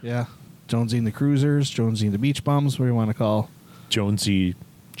really? Yeah. Jonesy and the Cruisers, Jonesy and the Beach Bums, what do you want to call? Jonesy.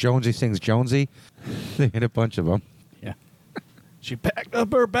 Jonesy sings Jonesy. They had a bunch of them. yeah. She packed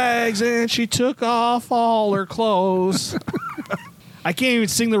up her bags and she took off all her clothes. I can't even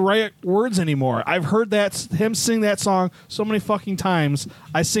sing the right words anymore. I've heard him sing that song so many fucking times.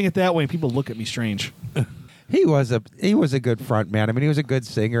 I sing it that way and people look at me strange. He was a good front man. I mean, he was a good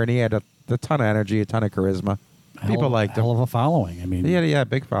singer, and he had a ton of energy, a ton of charisma. People liked him. Hell of a following. I mean, He had a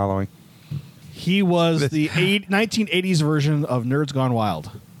big following. He was the 1980s version of Nerds Gone Wild.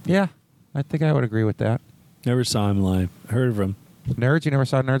 Yeah, I think I would agree with that. Never saw him live. Heard of him. Nerds? You never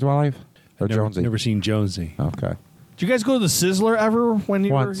saw Nerds Live? Or Jonesy? Never seen Jonesy. Okay. Did you guys go to the Sizzler ever when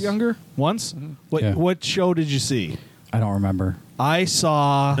you Once. were younger? Once? Yeah. What show did you see? I don't remember. I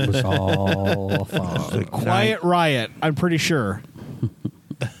saw It was all fun. Quiet Riot, I'm pretty sure.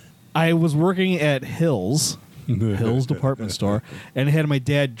 I was working at Hills Department Store, and had my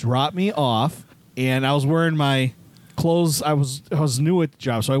dad drop me off, and I was wearing my clothes. I was new at the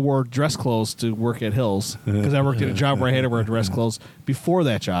job, so I wore dress clothes to work at Hills because I worked at a job where I had to wear dress clothes before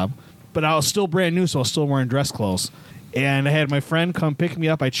that job. But I was still brand new, so I was still wearing dress clothes. And I had my friend come pick me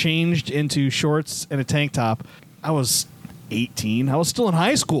up. I changed into shorts and a tank top. I was 18. I was still in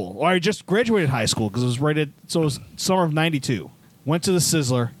high school. Or I just graduated high school because it was summer of 92. Went to the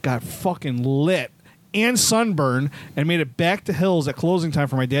Sizzler, got fucking lit and sunburned, and made it back to Hills at closing time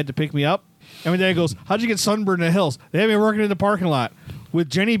for my dad to pick me up. And my dad goes, "How'd you get sunburned at Hills?" "They had me working in the parking lot with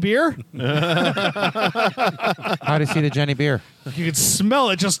Jenny Beer." How to see the Jenny Beer? You could smell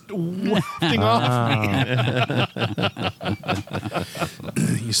it just wafting off me.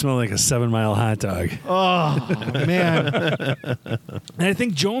 You smell like a 7-mile hot dog. Oh, man. And I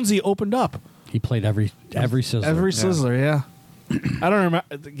think Jonesy opened up. He played every Sizzler. Every Sizzler, yeah. I don't remember.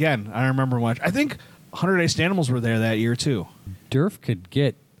 Again, I don't remember much. I think 100 Aced Animals were there that year, too. Durf could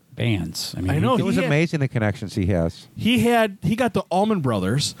get bands. I mean, I know. It was He had- amazing the connections he has. He got the Allman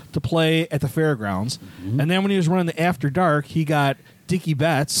Brothers to play at the fairgrounds, and then when he was running the After Dark, he got Dickie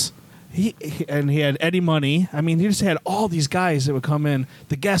Betts. He had Eddie Money. I mean, he just had all these guys that would come in.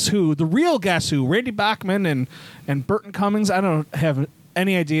 The Guess Who, the real Guess Who, Randy Bachman and Burton Cummings. I don't have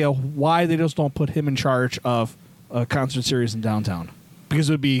any idea why they just don't put him in charge of a concert series in downtown, because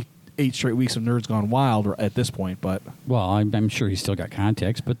it would be 8 straight weeks of Nerds Gone Wild at this point. But well, I'm sure he's still got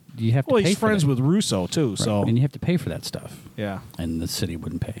contacts, but you have to pay he's for friends that. with Russo too. Right. So And you have to pay for that stuff. yeah, And the city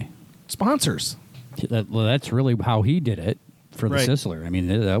wouldn't pay. sponsors. That's really how he did it for the Right. Sizzler. I mean,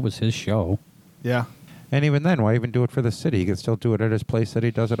 that was his show. Yeah. And even then, why even do it for the city? He can still do it at his place that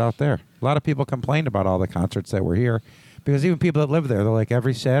he does it out there. A lot of people complained about all the concerts that were here, because even people that live there, they're like,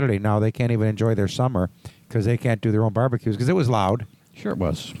 every Saturday now they can't even enjoy their summer because they can't do their own barbecues because it was loud. Sure it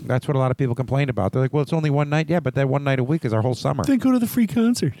was. That's what a lot of people complained about. They're like, well, it's only one night. Yeah, but that one night a week is our whole summer. Then go to the free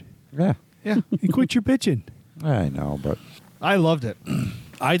concert Yeah, Yeah. and quit your bitching. I know, but I loved it.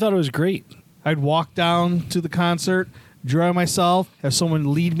 I thought it was great. I'd walk down to the concert, dry myself, have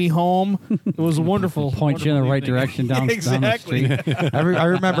someone lead me home. It was a wonderful. Point you in the wonderful right evening. direction down the Exactly. street. I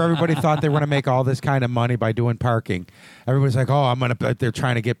remember everybody thought they were going to make all this kind of money by doing parking. Everybody's like, "Oh, they're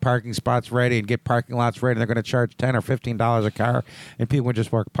trying to get parking spots ready and get parking lots ready, and they're going to charge $10 or $15 a car, and people would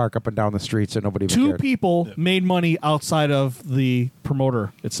just park up and down the streets, and nobody even Two cared." people made money outside of the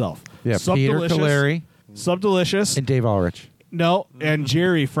promoter itself. Yeah, Peter Kaleri Subdelicious. and Dave Ulrich, No, and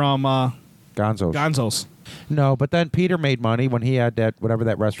Jerry from Gonzo's. Gonzo's. No, but then Peter made money when he had that whatever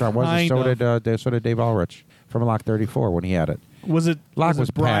that restaurant was, and Kind so did Dave Ulrich from Lock 34 when he had it. Was it Lock was was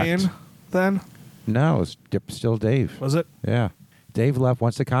it Brian packed. then? No, it was still Dave. Was it? Yeah, Dave left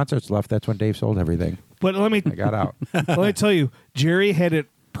once the concerts left. That's when Dave sold everything. But let me I got out. let me tell you, Jerry had it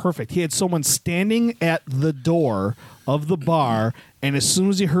perfect. He had someone standing at the door of the bar, and as soon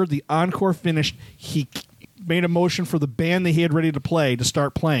as he heard the encore finished, he made a motion for the band that he had ready to play to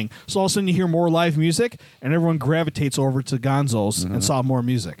start playing. So all of a sudden you hear more live music, and everyone gravitates over to Gonzo's and saw more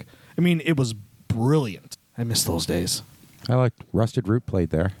music. I mean, it was brilliant. I miss those days. I liked Rusted Root played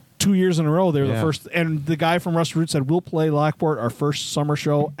there. 2 years in a row, they were the Yeah. first. And the guy from Rusted Root said, "We'll play Lockport our first summer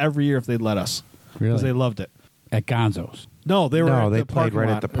show every year if they'd let us." Because Really? they loved it. At Gonzo's. No, they were No, at they the played parking right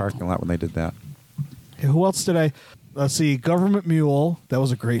lot. at the parking lot when they did that. Who else did I? Let's see. Government Mule. That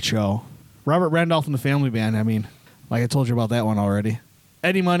was a great show. Robert Randolph and the Family Band. I mean, like I told you about that one already.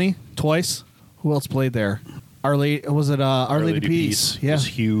 Eddie Money twice. Who else played there? Our Lady Peace. Yeah, It was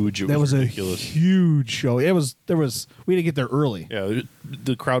huge. It that was ridiculous. a huge show. We didn't get there early. Yeah,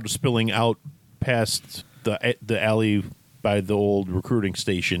 the crowd was spilling out past the alley by the old recruiting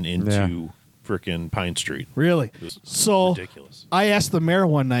station into frickin' Pine Street. Really? It was So ridiculous. I asked the mayor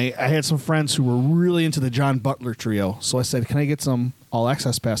one night. I had some friends who were really into the John Butler Trio. So I said, "Can I get some all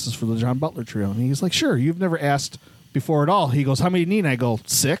access passes for the John Butler Trio?" And he's like, "Sure. You've never asked before at all." He goes, "How many do you need?" And I go,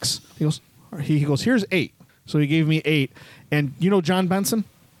 6. He goes, "Here's 8." So he gave me 8. And you know John Benson?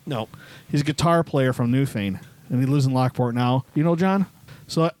 No. He's a guitar player from Newfane, and he lives in Lockport now. You know John?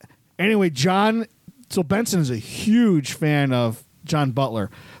 So anyway, so Benson is a huge fan of John Butler.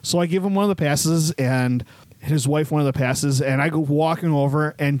 So I give him one of the passes and his wife one of the passes, and I go walking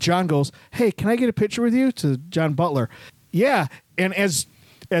over, and John goes, "Hey, can I get a picture with you?" to John Butler. Yeah. And as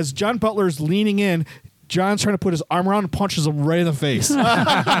John Butler's leaning in, John's trying to put his arm around and punches him right in the face.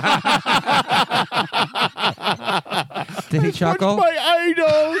 Did he chuckle? My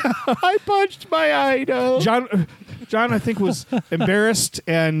idol. I punched my idol. John, I think, was embarrassed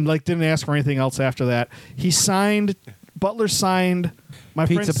and didn't ask for anything else after that. Butler signed my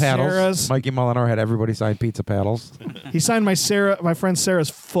Pizza friend paddles. Sarah's. Mikey Molinaro had everybody sign pizza paddles. He signed my friend Sarah's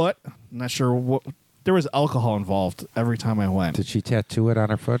foot. I'm not sure what. There was alcohol involved every time I went. Did she tattoo it on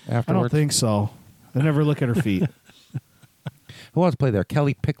her foot afterwards? I don't think so. I never look at her feet. Who else played there?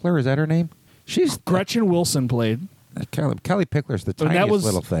 Kelly Pickler, is that her name? She's Gretchen Wilson played. Kelly Pickler's the And that tiniest was-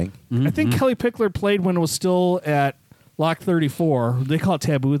 little thing. I think Kelly Pickler played when it was still at Lock 34. They call it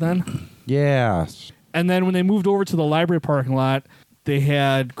Taboo then. Yes. And then when they moved over to the library parking lot, they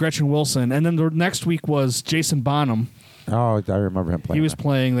had Gretchen Wilson. And then the next week was Jason Bonham. Oh, I remember him playing. He was that.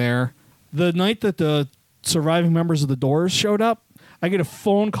 playing there. The night that the surviving members of the Doors showed up, I get a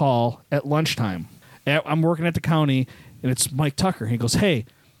phone call at lunchtime. I'm working at the county, and it's Mike Tucker. He goes, "Hey,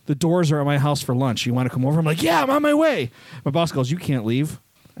 the Doors are at my house for lunch. You want to come over?" I'm like, "Yeah, I'm on my way." My boss goes, "You can't leave."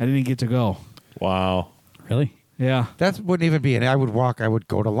 I didn't get to go. Wow. Really? Yeah. That wouldn't even be I would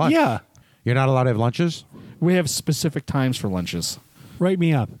go to lunch. Yeah. You're not allowed to have lunches? We have specific times for lunches. Write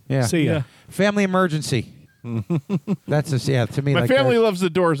me up. Yeah. See ya. Yeah. Family emergency. That's to me. My like family they're- loves the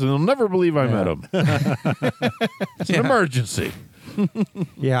Doors, and they'll never believe I met them. It's an emergency.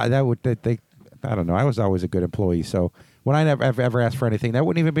 Yeah, that would they. I don't know. I was always a good employee, so when I ever asked for anything, that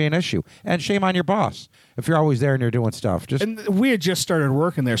wouldn't even be an issue. And shame on your boss if you're always there and you're doing stuff. And we had just started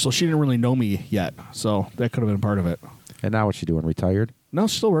working there, so she didn't really know me yet. So that could have been part of it. And now what's she doing? Retired? No,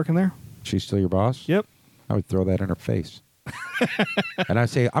 she's still working there. She's still your boss? Yep. I would throw that in her face. And I'd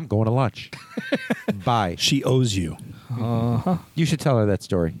say, I'm going to lunch. Bye. She owes you. You should tell her that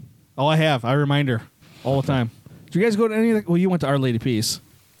story. Oh, I have. I remind her all the time. Did you guys go to any of the... Well, you went to Our Lady Peace.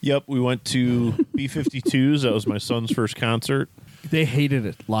 Yep, we went to B-52s. That was my son's first concert. They hated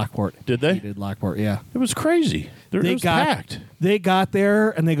it, Lockport. Did they? Hated Lockport, yeah. It was crazy. It was packed. They got there,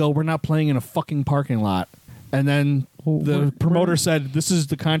 and they go, "We're not playing in a fucking parking lot." And then the promoter said, "This is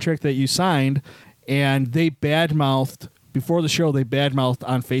the contract that you signed." And they badmouthed, before the show, they badmouthed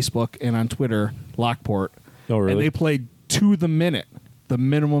on Facebook and on Twitter, Lockport. Oh, really? And they played to the minute, the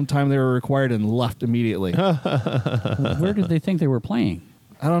minimum time they were required, and left immediately. Where did they think they were playing?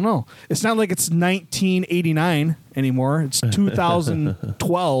 I don't know. It's not like it's 1989 anymore. It's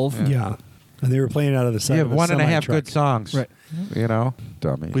 2012. Yeah. And they were playing out of the side You of have a 1.5 semi-truck, good songs. Right. You know?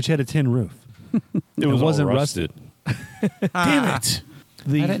 Dummy. which had a tin roof. It was wasn't all rusted. Damn it. I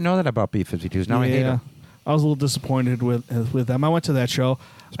didn't know that about B-52s. Now I hate them. I was a little disappointed with them. I went to that show.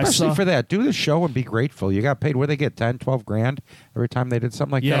 Especially for that. Do the show and be grateful. You got paid, what did they get, 10, 12 grand every time they did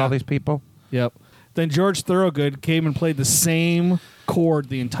something like that, Yeah. all these people? Yep. Then George Thorogood came and played the same chord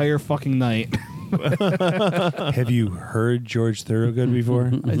the entire fucking night. Have you heard George Thorogood before?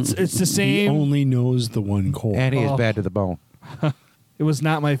 It's the He same. only knows the one chord. And he is Oh. bad to the bone. It was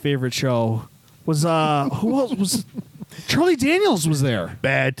not my favorite show. Was who else was? Charlie Daniels was there.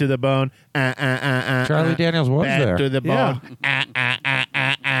 Bad to the bone. Charlie Daniels was Bad there. to the bone.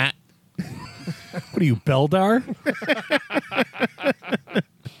 Yeah. What are you, Beldar?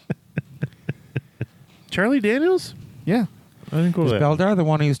 Charlie Daniels? Yeah. I didn't go Is there. Beldar the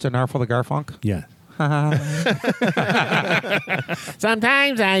one who used to Narfle the Garfunk? Yeah.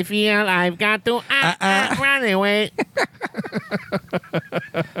 Sometimes I feel I've got to run away.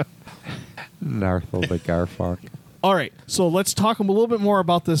 Narfle the Garfunk. All right. So let's talk a little bit more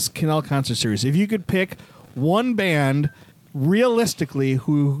about this Canal Concert Series. If you could pick one band realistically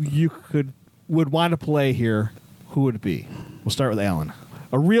who you would want to play here, who would it be? We'll start with Allyn.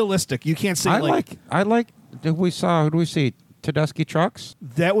 A realistic. You can't say I like who do we see? Tedeschi trucks.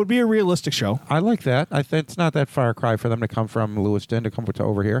 That would be a realistic show. I like that. I think it's not that far a cry for them to come from Lewiston to come to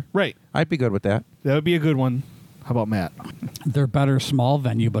over here. Right. I'd be good with that. That would be a good one. How about Matt? They're better small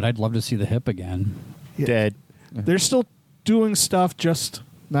venue, but I'd love to see the Hip again. Dead. They're still doing stuff, just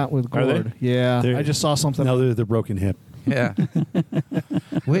not with Are they? Gord. Yeah. They're- I just saw something. No, they're the broken hip. Yeah.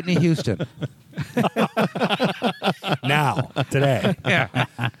 Whitney Houston. Now, today. Yeah.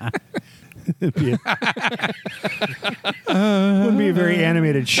 Wouldn't be a very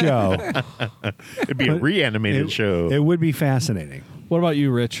animated show. It'd be a reanimated show. It would be fascinating. What about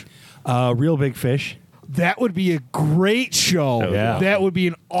you, Rich? Real Big Fish. That would be a great show. Yeah. That would be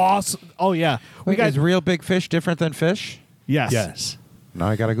an awesome. Oh, yeah. Wait, is real big fish different than fish? Yes. Yes. Now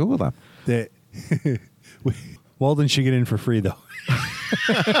I got to Google them. Walden should get in for free, though.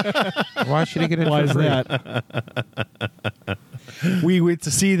 Why should he get in Why for is free? that? We went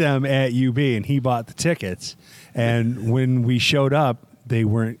to see them at UB, and he bought the tickets. And when we showed up, they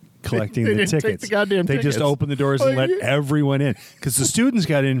weren't collecting They the didn't take tickets. the goddamn They just tickets. opened the doors and let everyone in because the students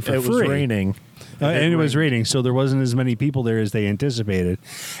got in for It free. was raining. And it was raining, so there wasn't as many people there as they anticipated.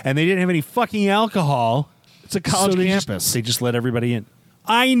 And they didn't have any fucking alcohol. It's a college they campus. they just let everybody in.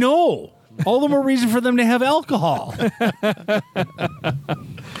 I know. All the more reason for them to have alcohol.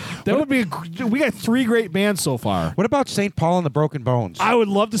 That would be. We got 3 great bands so far. What about St. Paul and the Broken Bones? I would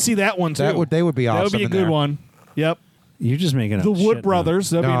love to see that one too. They would be That would awesome be a in good there. one. Yep. You're just making up The shit Wood now. Brothers.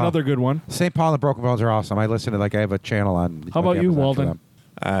 That'd be No. another good one. St. Paul and the Broken Bones are awesome. I listen to I have a channel on. How about you, Amazon for Walden? them.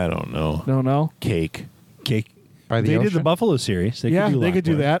 I don't know. No. Cake. Cake. By the They did ocean? the Buffalo series. Yeah, could do they could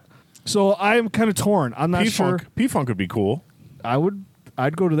do Lockwood. that. So I'm kind of torn. I'm not sure. P-Funk. P-Funk would be cool.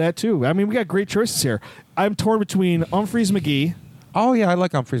 I'd go to that too. I mean, we got great choices here. I'm torn between Humphreys McGee Oh yeah, I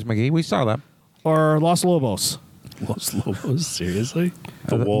like Humphreys McGee. We saw them. or Los Lobos. Los Lobos, seriously?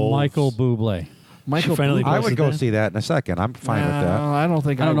 The Wolves. Michael Bublé. Michael. finally Bublé. I Close would to go that? see that in a second. I'm fine with that. I don't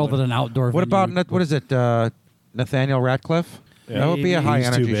think I don't know would. that an outdoor What venue about what is it? Nathaniel Ratcliffe? Yeah. That would be a high He's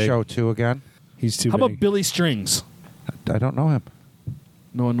too energy big. show too. Again, He's too How big. about Billy Strings? I don't know him.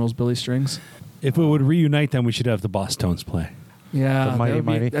 No one knows Billy Strings. If it would reunite them, we should have the Boss Tones play. Yeah, The Mighty that would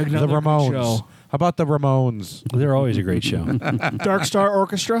Mighty. be The another good Ramones. show. How about the Ramones? They're always a great show. Dark Star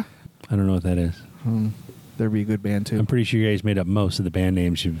Orchestra. I don't know what that is. That'd be a good band too. I'm pretty sure you guys made up most of the band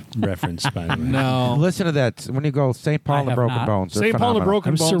names you've referenced, by the way. No. Listen to that when you go St. Paul I and the have Broken not. Bones. They're St. Paul and the phenomenal. Broken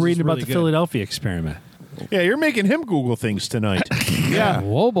I'm Bones still is reading about really the good. Philadelphia experiment. Yeah, you're making him Google things tonight. Yeah.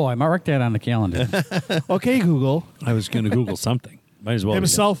 Whoa, boy. I might mark that on the calendar. Okay, Google I was going to Google something. Might as well.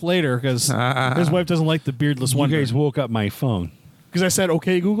 himself later because his wife doesn't like the beardless You one. guys woke up my phone. Because I said,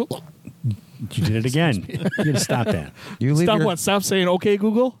 "Okay, Google." You did it again. You got to stop that. You leave Stop your, what? Stop saying, "Okay,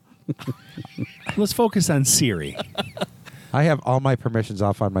 Google." Let's focus on Siri. I have all my permissions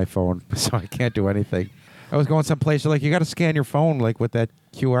off on my phone, so I can't do anything. I was going someplace, they're like, you got to scan your phone like with that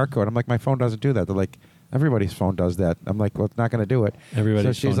QR code. I'm like, my phone doesn't do that. They're like, everybody's phone does that. I'm like, well, it's not going to do it.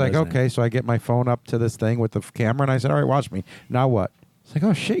 Everybody's So she's phone like, does that. okay. So I get my phone up to this thing with the camera, and I said, all right, watch me. Now what? It's like,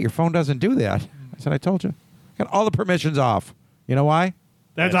 oh, shit, your phone doesn't do that. I said, I told you. Got all the permissions off. You know why?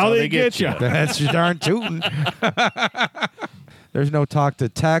 That's how they get you. That's darn tootin'. There's no talk to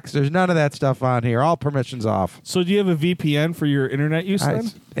text. There's none of that stuff on here. All permissions off. So, do you have a VPN for your internet use then?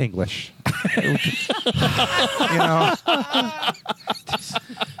 It's English. You know,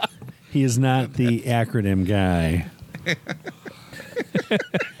 He is not the acronym guy.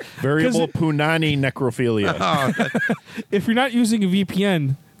 Variable punani necrophilia. If you're not using a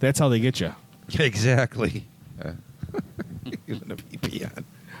VPN, that's how they get you. exactly. Using a VPN.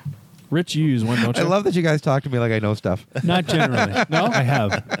 Rich, you use one, don't I you? love that you guys talk to me like I know stuff. Not generally. No, I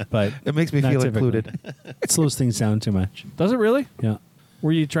have, but It makes me not feel typically. included. It slows things down too much. Does it really? Yeah.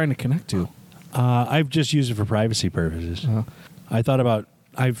 Where are you trying to connect to? I've just used it for privacy purposes. I've thought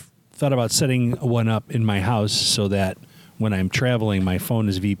about setting one up in my house so that when I'm traveling, my phone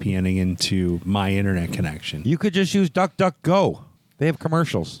is VPNing into my internet connection. You could just use DuckDuckGo. They have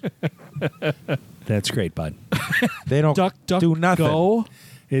commercials. That's great, bud. They don't Duck, do nothing. Go.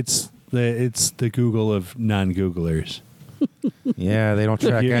 It's the Google of non-Googlers. Yeah, they don't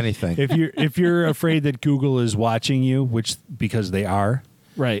track anything. If you're afraid that Google is watching you, which because they are,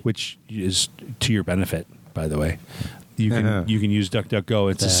 Right. which is to your benefit, by the way. You can use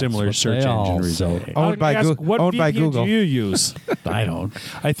DuckDuckGo. It's a That's similar what search they all engine result. say. Owned by Ask, Goo- what owned by VPN Google. do you use? I don't.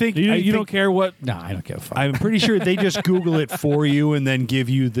 I think You, I you think- don't care what. No, I don't give a fuck. I'm pretty sure they just Google it for you and then give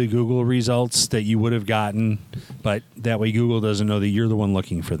you the Google results that you would have gotten, but that way Google doesn't know that you're the one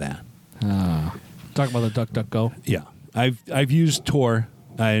looking for that. Talk about the DuckDuckGo. Yeah, I've used Tor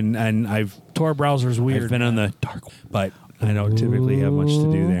and Tor browser's weird. I've been on the dark, but I don't typically have much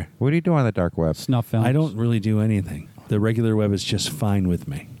to do there. What do you do on the dark web? Snuff films. I don't really do anything. The regular web is just fine with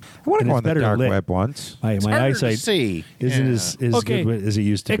me. I want to And go it's on the better dark lit. web once. My Harder to eyesight see. isn't Yeah. as Okay. good as it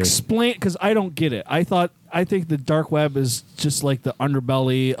used to be. Explain, because I don't get it. I think the dark web is just like the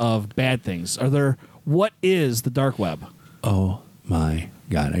underbelly of bad things. What is the dark web? Oh my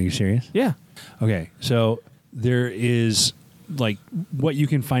God. Are you serious? Yeah. Okay. So there is like what you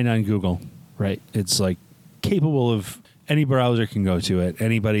can find on Google, right? It's like capable of any browser can go to it.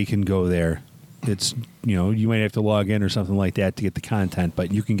 Anybody can go there. It's, you might have to log in or something like that to get the content,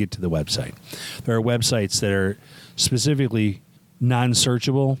 but you can get to the website. There are websites that are specifically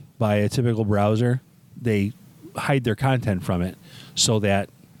non-searchable by a typical browser. They hide their content from it so that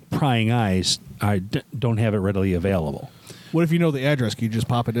prying eyes don't have it readily available. What if you know the address? Can you just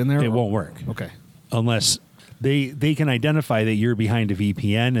pop it in there? It won't work. Okay. Unless they can identify that you're behind a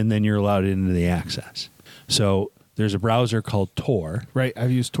VPN, and then you're allowed into the access. So there's a browser called Tor. Right.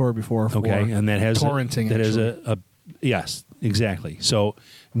 I've used Tor before. For Okay, and that has torrenting. that has actually. a yes, exactly. So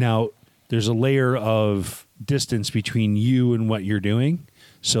now there's a layer of distance between you and what you're doing,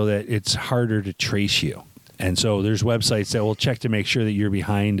 so that it's harder to trace you. And so there's websites that will check to make sure that you're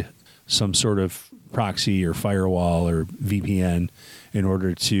behind some sort of proxy or firewall or VPN in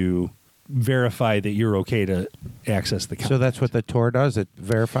order to verify that you're okay to access the content. So that's what the Tor does. It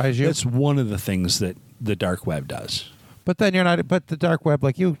verifies you. That's one of the things that the dark web does. But then you're not. But the dark web,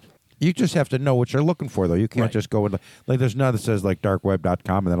 like you just have to know what you're looking for, though. You can't Right. just go in. Like there's none that says like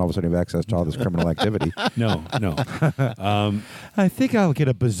darkweb.com, and then all of a sudden you have access to all this criminal activity. No. I think I'll get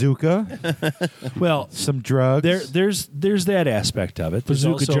a bazooka, Well, some drugs. there's that aspect of it. There's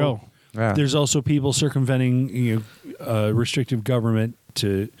Bazooka also, Joe. Yeah. There's also people circumventing restrictive government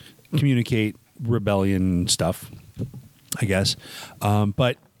to communicate rebellion stuff, I guess.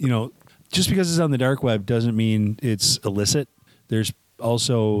 But just because it's on the dark web doesn't mean it's illicit. There's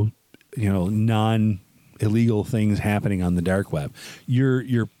also non-illegal things happening on the dark web.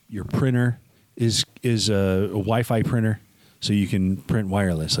 Your printer is a Wi-Fi printer, so you can print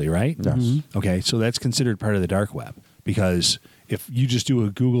wirelessly, right? Yes. Mhm. Okay, so that's considered part of the dark web, because if you just do a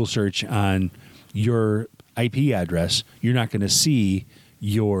Google search on your IP address, you're not going to see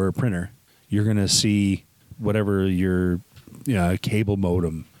your printer. You're going to see whatever your cable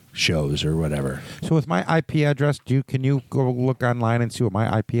modem shows or whatever. So with my IP address, can you go look online and see what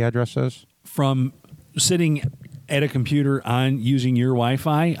my IP address is? From sitting at a computer on using your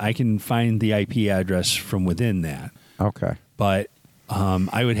Wi-Fi, I can find the IP address from within that. Okay. But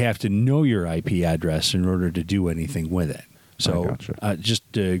I would have to know your IP address in order to do anything with it. So I gotcha.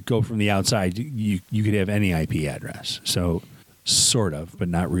 just to go from the outside, you could have any IP address. So sort of, but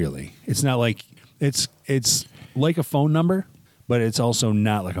not really. It's not like it's like a phone number, but it's also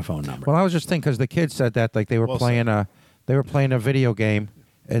not like a phone number. Well, I was just thinking because the kids said that like they were playing a video game,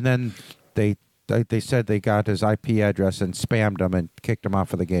 and then they said they got his IP address and spammed him and kicked him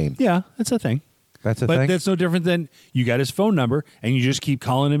off of the game. Yeah, that's a thing. That's a But thing. that's no different than you got his phone number and you just keep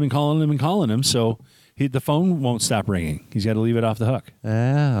calling him and calling him and calling him. So the phone won't stop ringing. He's got to leave it off the hook.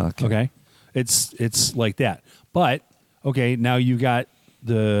 Oh, okay. Okay, it's like that. But okay, now you got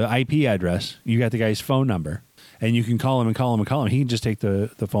the IP address. You got the guy's phone number, and you can call him and call him and call him. He can just take the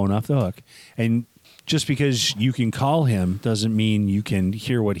phone off the hook. And just because you can call him doesn't mean you can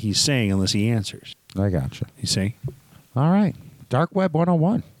hear what he's saying unless he answers. I gotcha. You see? All right. Dark Web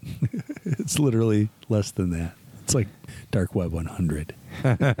 101. It's literally less than that. It's like Dark Web 100.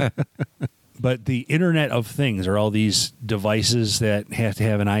 But the Internet of Things are all these devices that have to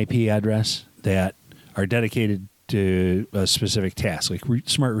have an IP address that are dedicated to a specific task, like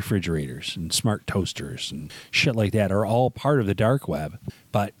smart refrigerators and smart toasters and shit like that are all part of the dark web.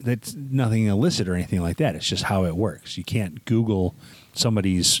 But that's nothing illicit or anything like that. It's just how it works. You can't Google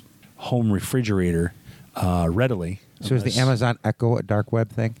somebody's home refrigerator readily. So is the Amazon Echo a dark web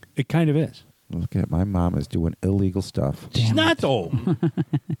thing? It kind of is. Look at my mom is doing illegal stuff It's not though.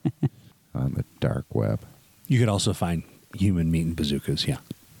 on the dark web. You could also find human meat and bazookas. Yeah.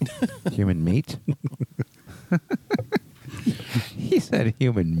 Human meat? He said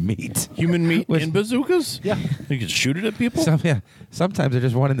human meat. Human meat Was- and bazookas? Yeah. You can shoot it at people? Sometimes they're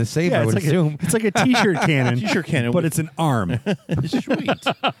just one and the same, I would assume. it's like a T-shirt cannon. T-shirt cannon but with- it's an arm. Sweet.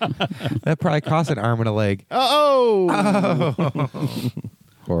 That probably costs an arm and a leg. Oh.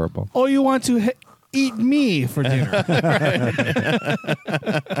 Horrible. Oh, you want to eat me for dinner?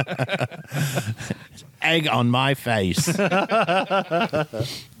 Egg on my face.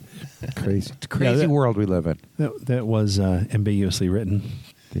 Crazy that- world we live in. That was ambiguously written.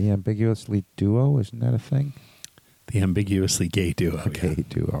 The ambiguously duo, isn't that a thing? The ambiguously gay duo. Okay,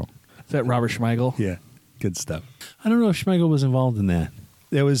 duo. Is that Robert Schmeigel? Yeah. Good stuff. I don't know if Schmeigel was involved in that.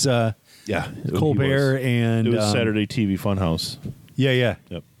 There was Yeah, Colbert and it was Saturday TV Funhouse. Yeah.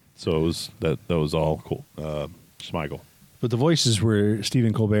 Yep. So it was that was all cool. Smigel. But the voices were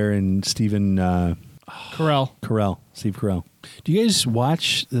Stephen Colbert and Stephen Carell. Steve Carell. Do you guys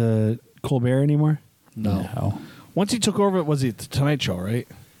watch the Colbert anymore? No. Once he took over, was it the Tonight Show, right?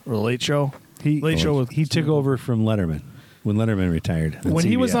 Or the Late Show? Late Show. He took over from Letterman when Letterman retired. on When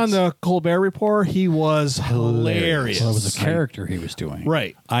he was CBS. on the Colbert Report, he was hilarious. Well, it was a character he was doing.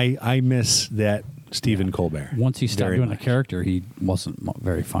 Right. I miss that Stephen Colbert. Once he stopped very doing much. a character, he wasn't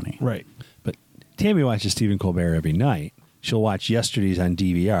very funny. Right. But Tammy watches Stephen Colbert every night. She'll watch yesterday's on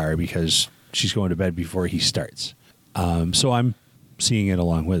DVR because she's going to bed before he starts. So I'm seeing it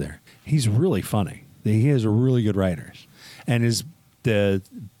along with her. He's really funny. He has really good writers, and the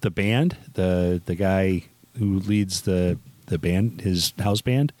band, the guy who leads the band, his house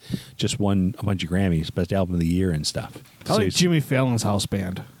band, just won a bunch of Grammys, best album of the year and stuff. I like Jimmy Fallon's house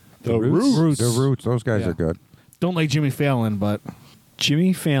band. The Roots. The Roots. Those guys are good. Don't like Jimmy Fallon, but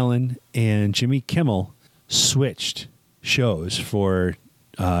Jimmy Fallon and Jimmy Kimmel switched shows for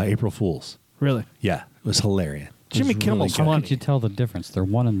April Fools. really, Yeah, it was hilarious. Jimmy Kimmel's How funny. could you tell the difference? They're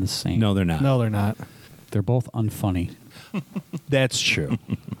one and the same. No, they're not. No, they're not. They're both unfunny. That's true.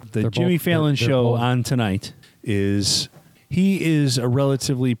 The They're Jimmy both- Fallon they're show both- on tonight he is a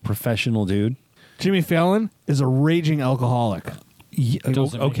relatively professional dude. Jimmy Fallon is a raging alcoholic. Doesn't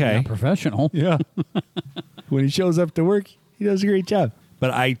make him okay. not professional. Yeah. When he shows up to work, he does a great job.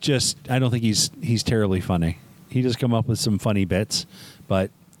 But I don't think he's terribly funny. He does come up with some funny bits,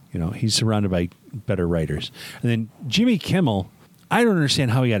 but he's surrounded by better writers. And then Jimmy Kimmel, I don't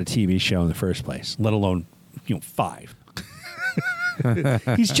understand how he got a TV show in the first place, let alone 5.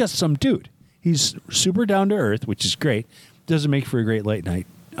 He's just some dude. He's super down to earth, which is great. Doesn't make for a great late night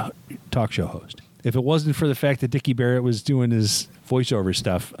talk show host. If it wasn't for the fact that Dickie Barrett was doing his voiceover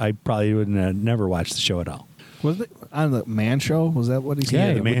stuff, I probably would have never watched the show at all. Was it on the Man Show? Was that what he said?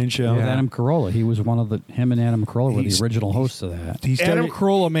 Yeah, the Man Show. With Yeah. Adam Carolla. He was one of him and Adam Carolla were He's- the original hosts of that. He started- Adam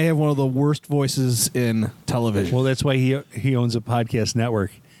Carolla may have one of the worst voices in television. Well, that's why he owns a podcast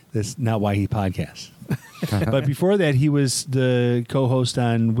network. That's not why he podcasts. But before that, he was the co-host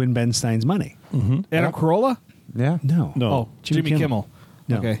on Win Ben Stein's Money. Adam Carolla? Yeah. No, Oh, Jimmy Kimmel.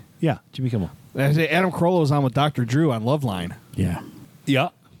 No. Okay. Yeah, Jimmy Kimmel. I say Adam Carolla was on with Dr. Drew on Loveline. Yeah. Yeah,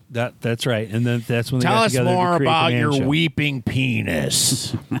 that's right. And then that's when they Tell got us together to more create about the Man your Show. weeping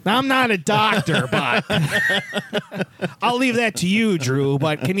penis. I'm not a doctor, but I'll leave that to you, Drew.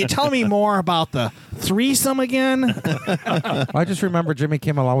 But can you tell me more about the threesome again? I just remember Jimmy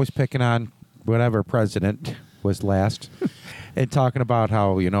Kimmel always picking on whatever president was last and talking about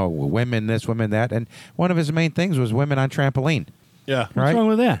how, women this, women that. And one of his main things was women on trampoline. Yeah. What's Right? wrong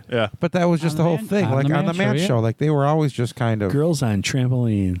with that? Yeah. But that was just On the the whole Man- thing. on Like the on the Man Man Show, Show, yeah. like they were always just kind of. Girls on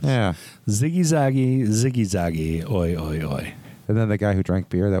trampolines. Yeah. Ziggy zaggy, oi, oi, oi. And then the guy who drank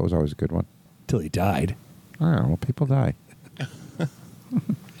beer, that was always a good one. Till he died. I don't know. Well, people die.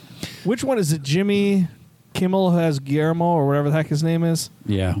 Which one is it? Jimmy Kimmel who has Guillermo or whatever the heck his name is?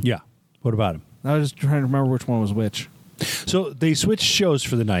 Yeah. Yeah. What about him? I was just trying to remember which one was which. So they switched shows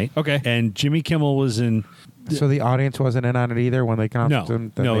for the night. Okay. And Jimmy Kimmel was in. So the audience wasn't in on it either when they No, conferenced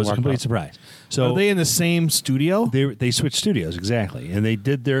him? Then no, they it was a walked complete out. surprise. So Are they in the same studio? They switched studios exactly, and they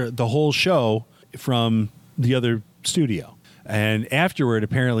did the whole show from the other studio. And afterward,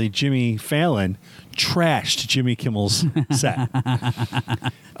 apparently, Jimmy Fallon trashed Jimmy Kimmel's set.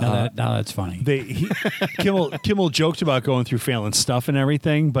 Now that's funny. Kimmel joked about going through Fallon's stuff and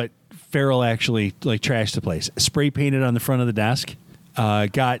everything, but Farrell actually trashed the place. Spray painted on the front of the desk.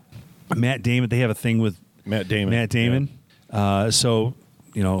 Got Matt Damon. They have a thing with Matt Damon. Matt Damon. So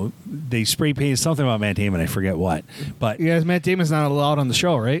they spray painted something about Matt Damon. I forget what, but You guys, Matt Damon's not allowed on the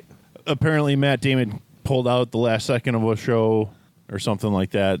show, right? Apparently, Matt Damon pulled out the last second of a show or something like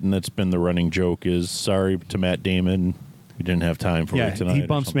that, and that's been the running joke is sorry to Matt Damon. We didn't have time for it tonight. he or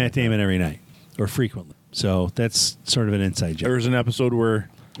bumps something Matt like Damon every night or frequently. So that's sort of an inside that. joke. There was an episode where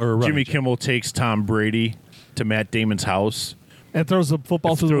Or a running Jimmy joke. Kimmel takes Tom Brady to Matt Damon's house. And throws the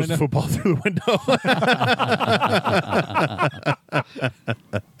football through the Throws the window. football through the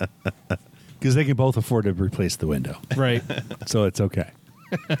window. Because they can both afford to replace the window. Right. So it's okay.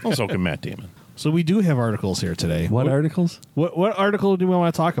 Also, can Matt Damon. So we do have articles here today. What articles? What article do we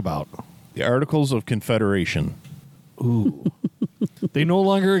want to talk about? The Articles of Confederation. Ooh. They no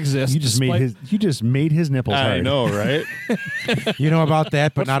longer exist. You just made his nipples hard. I know, right? You know about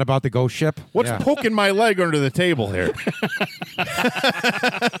that, but not about the ghost ship? What's Yeah. poking my leg under the table here?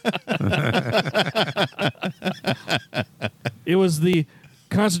 It was the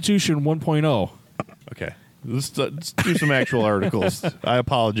Constitution 1.0. Okay. Let's do some actual articles. I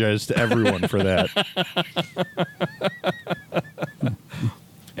apologize to everyone for that.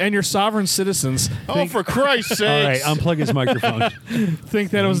 And your sovereign citizens Oh, for Christ's sake! All right, unplug his microphone.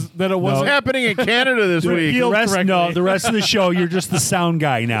 think that it wasn't What's happening in Canada this week? Feel correctly. The rest of the show, you're just the sound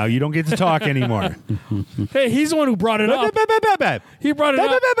guy now. You don't get to talk anymore. Hey, he's the one who brought it up. He brought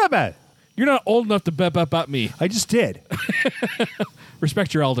it up. You're not old enough to bet me. I just did.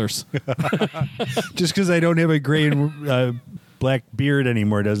 Respect your elders. Just because I don't have a gray and black beard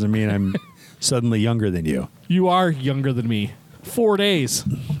anymore doesn't mean I'm suddenly younger than you. You are younger than me. 4 days.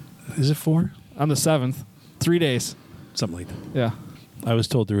 Is it 4? On the 7th. 3 days. Something like that. Yeah. I was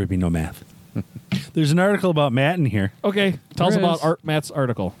told there would be no math. There's an article about Matt in here. Okay. Tell us There about is. Matt's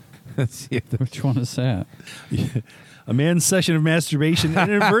article. Which one is that? A man's session of masturbation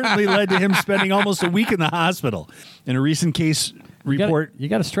inadvertently led to him spending almost a week in the hospital. In a recent case report, You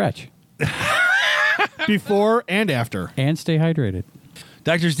got to stretch Before and after. and stay hydrated.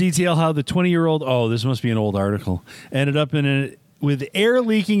 doctors detail how the 20-year-old, this must be an old article, ended up with air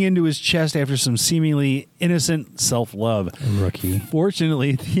leaking into his chest after some seemingly innocent self-love. Rookie.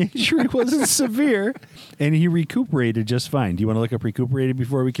 Fortunately, the injury wasn't severe, and he recuperated just fine. Do you want to look up recuperated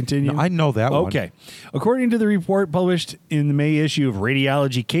before we continue? No, I know that one. Okay. According to the report published in the May issue of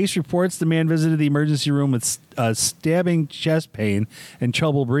Radiology Case Reports, the man visited the emergency room with stabbing chest pain and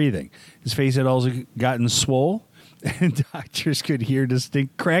trouble breathing. His face had also gotten swole, and doctors could hear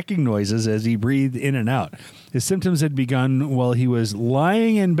distinct cracking noises as he breathed in and out. His symptoms had begun while he was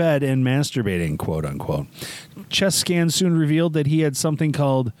lying in bed and masturbating, quote unquote. Chest scans soon revealed that he had something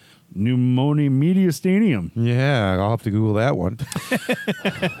called pneumonia mediastinum. Yeah, I'll have to Google that one.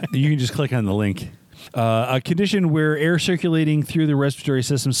 You can just click on the link. A condition where air circulating through the respiratory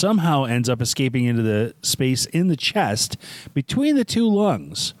system somehow ends up escaping into the space in the chest between the two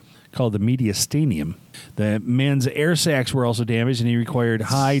lungs, called the mediastinum. The man's air sacs were also damaged, and he required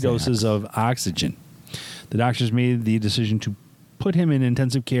high doses of oxygen. The doctors made the decision to put him in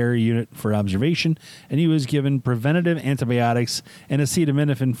intensive care unit for observation, and he was given preventative antibiotics and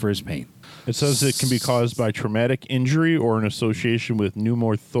acetaminophen for his pain. It says it can be caused by traumatic injury or an association with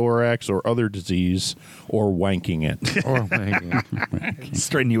pneumothorax or other disease, or wanking it. Or maybe.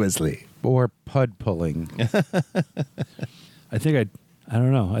 Strenuously. Or pud pulling. I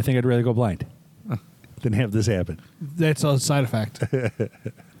don't know. I think I'd rather go blind than have this happen. That's a side effect.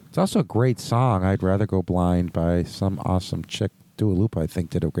 It's also a great song, I'd Rather Go Blind, by some awesome chick. Dua Lipa, I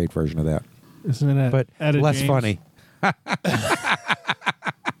think, did a great version of that. Isn't it? But less funny.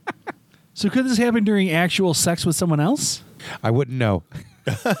 So could this happen during actual sex with someone else? I wouldn't know.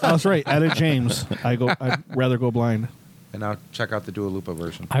 I was right. Etta James. I'd rather go blind. And I'll check out the Dua Lipa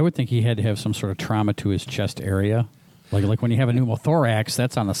version. I would think he had to have some sort of trauma to his chest area. Like when you have a pneumothorax,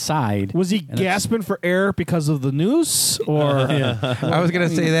 that's on the side. Was he and it's- gasping for air because of the noose? Or I was going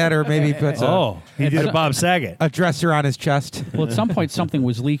to say that, or maybe put He did a Bob Saget. a dresser on his chest. Well, at some point, something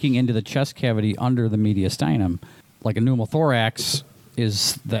was leaking into the chest cavity under the mediastinum. Like a pneumothorax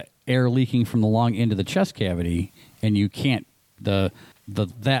is the air leaking from the lung into the chest cavity, and you can't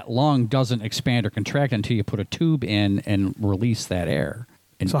that lung doesn't expand or contract until you put a tube in and release that air.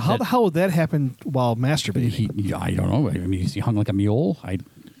 And so how the hell would that happen while masturbating? I don't know. I mean, he hung like a mule.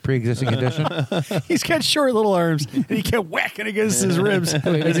 Pre-existing condition. He's got short little arms, and he kept whacking against his ribs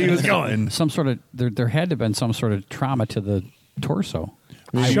as he was going. Some sort of there had to have been some sort of trauma to the torso.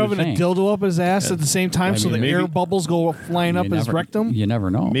 I would Shoving a think. dildo up his ass at the same time, so the maybe- air bubbles go flying up his rectum? You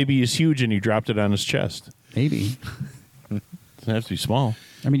never know. Maybe he's huge and he dropped it on his chest. Maybe. Doesn't have to be small.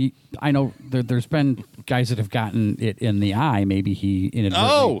 I mean, I know there's been guys that have gotten it in the eye. Maybe he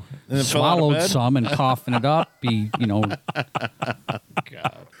inadvertently and it fell out of swallowed bed? some and coughing it up.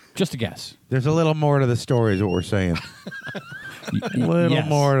 Just a guess. There's a little more to the story is what we're saying. A little Yes.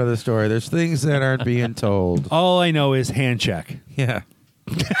 more to the story. There's things that aren't being told. All I know is hand check. Yeah.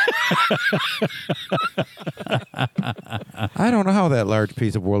 I don't know how that large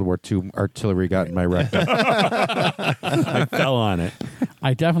piece of World War II artillery got in my rectum. I fell on it.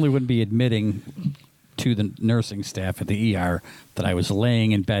 I definitely wouldn't be admitting to the nursing staff at the ER that I was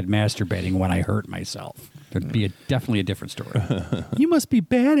laying in bed masturbating when I hurt myself. There'd be definitely a different story. You must be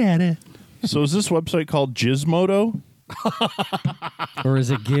bad at it. So is this website called Gizmodo? Or is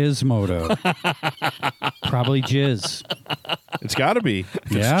it Gizmodo? Probably Jizz. It's got to be.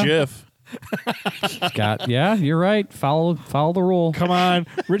 It's Yeah. Jif. Yeah, you're right. Follow the rule. Come on.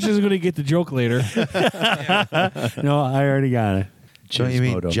 Rich is going to get the joke later. No, I already got it. Don't you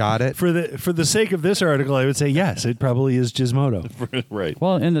mean Gizmodo. jot it? For the sake of this article, I would say yes, it probably is Gizmodo. Right.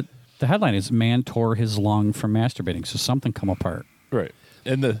 Well, and the headline is "Man tore his lung from masturbating," so something come apart. Right.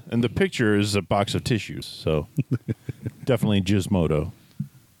 And the picture is a box of tissues, so definitely Gizmodo.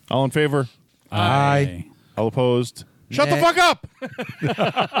 All in favor? Aye. All opposed? Shut the fuck up!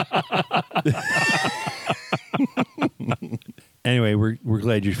 Anyway, we're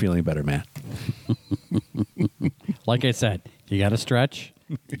glad you're feeling better, Matt. Like I said, you got to stretch.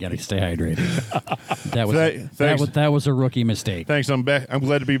 You got to stay hydrated. Thanks. That was a rookie mistake. Thanks. I'm back. I'm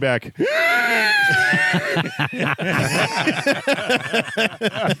glad to be back.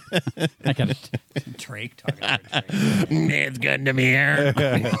 I got a Drake talking about Drake. It's good to be here.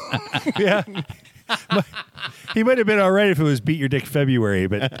 Yeah. He might have been all right if it was Beat Your Dick February,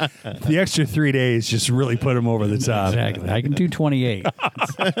 but the extra 3 days just really put him over the top. Exactly. I can do 28.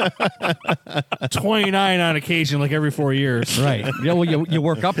 29 on occasion, like every 4 years. Right. Yeah, well, you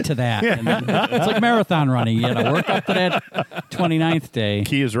work up to that. And it's like marathon running. You got to work up to that 29th day.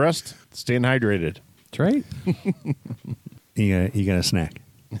 Key is rest. Staying hydrated. That's right. You got a snack.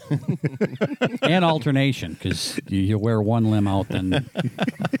 And alternation, because you wear one limb out, then.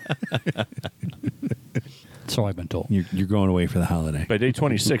 So I've been told. You're going away for the holiday. By day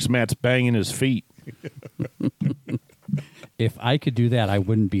 26, Matt's banging his feet. If I could do that, I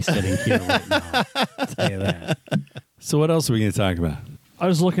wouldn't be sitting here right now. I'll tell you that. So what else are we going to talk about? I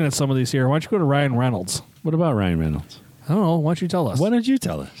was looking at some of these here. Why don't you go to Ryan Reynolds? What about Ryan Reynolds? I don't know. Why don't you tell us? Why don't you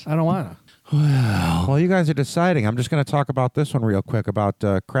tell us? I don't want to. Well, you guys are deciding. I'm just going to talk about this one real quick. About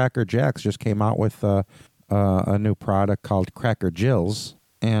Cracker Jacks just came out with a new product called Cracker Jills,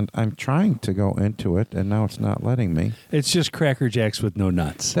 and I'm trying to go into it, and now it's not letting me. It's just Cracker Jacks with no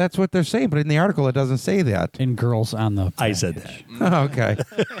nuts. That's what they're saying, but in the article it doesn't say that. And girls on the I said package. that. Oh, okay.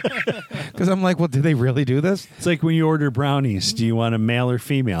 Because I'm like, well, do they really do this? It's like when you order brownies. Do you want a male or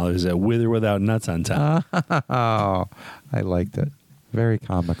female? Is it with or without nuts on top? Oh, I liked it. Very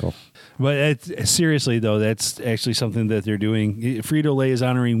comical. But seriously, though, that's actually something that they're doing. Frito-Lay is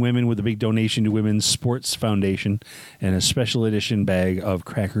honoring women with a big donation to Women's Sports Foundation and a special edition bag of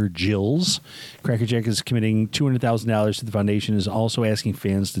Cracker Jills. Cracker Jack is committing $200,000 to the foundation, is also asking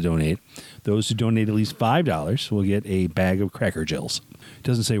fans to donate. Those who donate at least $5 will get a bag of Cracker Jills. It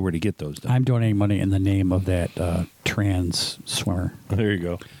doesn't say where to get those, though. I'm donating money in the name of that trans swimmer. There you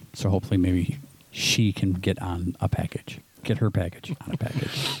go. So hopefully maybe she can get on a package. Get her package on a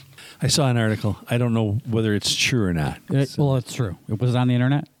package. I saw an article. I don't know whether it's true or not. Well, it's true. It was on the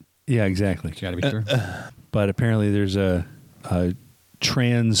internet. Yeah, exactly. It's got to be true. But apparently there's a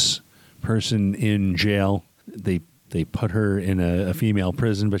trans person in jail. They put her in a female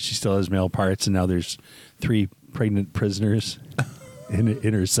prison, but she still has male parts, and now there's 3 pregnant prisoners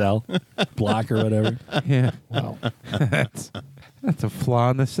in her cell block or whatever. Yeah. Wow. That's a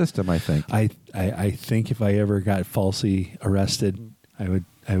flaw in the system, I think. I think if I ever got falsely arrested, I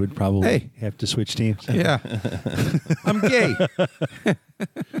would probably have to switch teams. Yeah. I'm gay.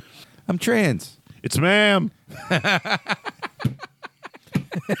 I'm trans. It's ma'am. Let's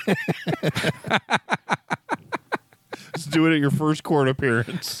do it at your first court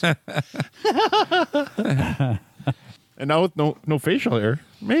appearance. And now with no facial hair,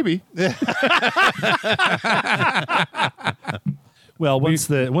 maybe. Well, once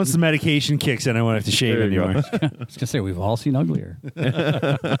the medication kicks in, I won't have to shave There you anymore. I was gonna say we've all seen uglier.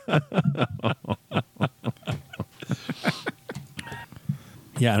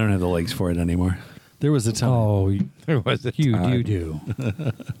 Yeah, I don't have the legs for it anymore. There was a time. Oh, There was a you time. do.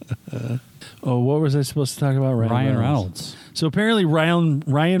 Oh, what was I supposed to talk about? Ryan Reynolds. So apparently Ryan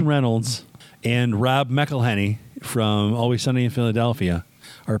Reynolds and Rob McElhenney from Always Sunny in Philadelphia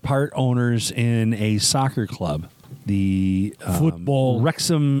are part owners in a soccer club, the Football.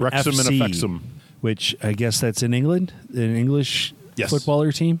 Wrexham Wrexham FC, and Effexham. which I guess that's in England, an English Yes.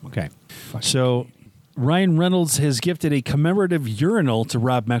 footballer team. Okay, so Ryan Reynolds has gifted a commemorative urinal to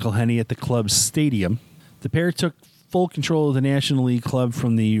Rob McElhenney at the club's stadium. The pair took full control of the National League club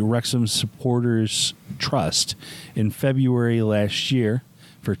from the Wrexham Supporters Trust in February last year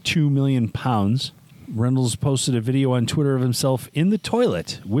for £2 million. Reynolds posted a video on Twitter of himself in the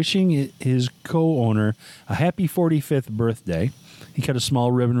toilet, wishing his co-owner a happy 45th birthday. He cut a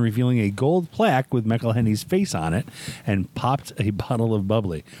small ribbon revealing a gold plaque with McElhenney's face on it and popped a bottle of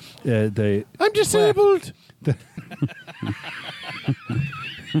bubbly. I'm disabled.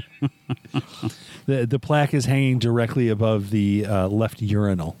 The plaque is hanging directly above the left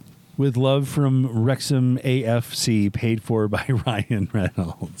urinal. With love from Wrexham AFC, paid for by Ryan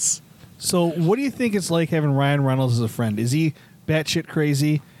Reynolds. So, what do you think it's like having Ryan Reynolds as a friend? Is he batshit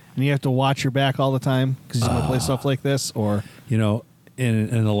crazy, and you have to watch your back all the time because he's going to play stuff like this? Or You know,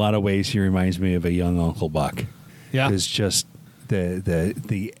 in a lot of ways, he reminds me of a young Uncle Buck. yeah, It's just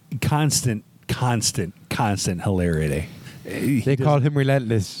the constant hilarity. They called him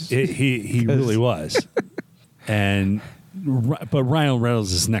relentless. He really was. But Ryan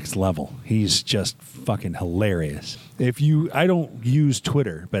Reynolds is next level. He's just fucking hilarious. I don't use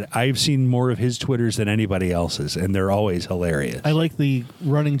Twitter, but I've seen more of his Twitters than anybody else's, and they're always hilarious. I like the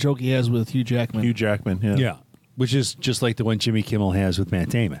running joke he has with Hugh Jackman. Hugh Jackman, Yeah, which is just like the one Jimmy Kimmel has with Matt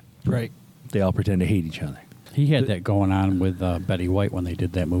Damon. Right. They all pretend to hate each other. He had that going on with Betty White when they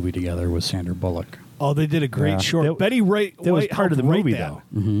did that movie together with Sandra Bullock. Oh, they did a great short. That- Betty White. That was part of the movie, that. though.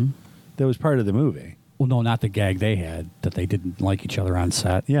 Mm-hmm. That was part of the movie. Well, no, not the gag they had, that they didn't like each other on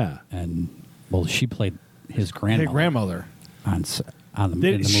set. Yeah. And, well, she played his Hey, grandmother. grandmother. On set, in the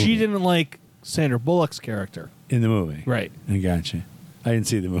movie. She didn't like Sandra Bullock's character. In the movie. Right. I gotcha. I didn't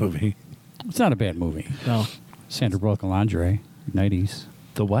see the movie. It's not a bad movie. No. Sandra Bullock in lingerie, 90s.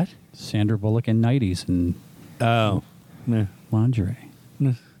 The what? Sandra Bullock in 90s and Oh. Nah. lingerie.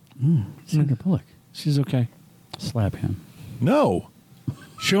 Nah. Sandra Bullock. She's okay. Slap him. No.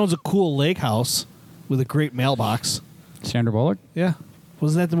 She owns a cool lake house with a great mailbox. Sandra Bullock? Yeah.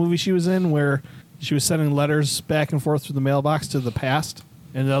 Wasn't that the movie she was in where she was sending letters back and forth through the mailbox to the past?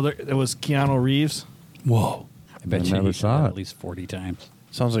 And it was Keanu Reeves. Whoa. I bet I you never he saw saw it. at least 40 times.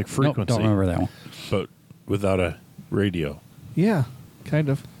 Sounds like Nope, Frequency, don't remember that one. but without a radio. Yeah, kind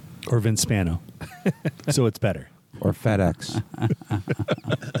of. Or Vince Spano. So it's better. Or FedEx.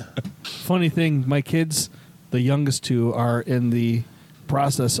 Funny thing, my kids, the youngest two, are in the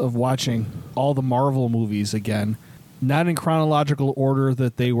process of watching all the Marvel movies again. Not in chronological order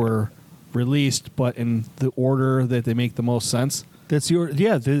that they were released, but in the order that they make the most sense. That's the order.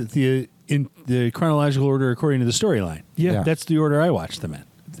 Yeah, in the chronological order according to the storyline. Yeah. That's the order I watched them in.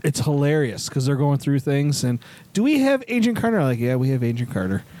 It's hilarious because they're going through things. And do we have Agent Carter? I'm like, yeah, we have Agent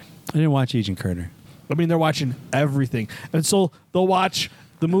Carter. I didn't watch Agent Carter. I mean, they're watching everything. And so they'll watch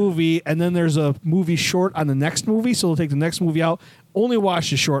the movie, and then there's a movie short on the next movie. So they'll take the next movie out, only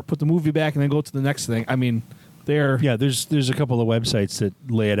watch the short, put the movie back, and then go to the next thing. I mean, they're... Yeah, there's a couple of websites that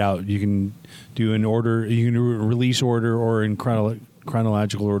lay it out. You can do an order, you can do a release order or in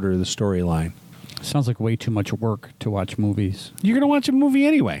chronological order of the storyline. Sounds like way too much work to watch movies. You're going to watch a movie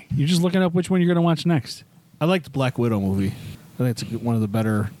anyway. You're just looking up which one you're going to watch next. I like the Black Widow movie. I think it's one of the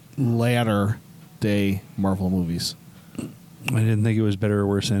better latter day Marvel movies. I didn't think it was better or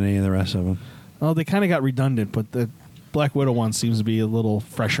worse than any of the rest of them. Well, they kind of got redundant, but the Black Widow one seems to be a little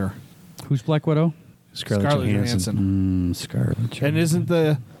fresher. Who's Black Widow? Scarlett Johansson. Scarlett. And isn't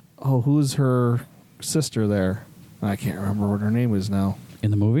who's her sister there? I can't remember what her name is now.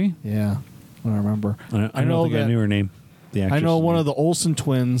 In the movie? Yeah, I don't remember. I don't think I knew her name. The I actress. know one of the Olsen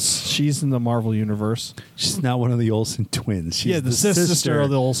twins. She's in the Marvel universe. She's not one of the Olsen twins. She's Yeah, the sister of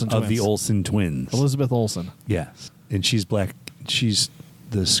the Olsen Of the twins. Olsen twins. Elizabeth Olsen. Yes. And she's black. She's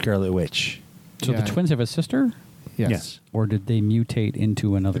the Scarlet Witch. So Yeah. the twins have a sister? Yes. Or did they mutate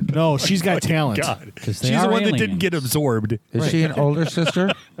into another? No, she's got talent. God. 'Cause they She's the are one that didn't aliens. get absorbed. Is she an older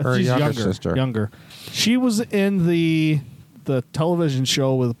sister or a She's younger, younger sister? Younger. She was in the television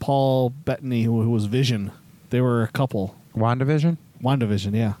show with Paul Bettany, who was Vision. They were a couple. WandaVision?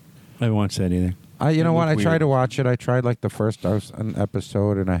 WandaVision, yeah. I haven't watched that either. You know It what? I looked tried weird. to watch it. I tried like the first an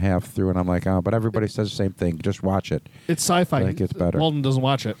episode and a half through, and I'm like, oh, but everybody says the same thing. Just watch it. It's sci-fi. I think it's better. Walden doesn't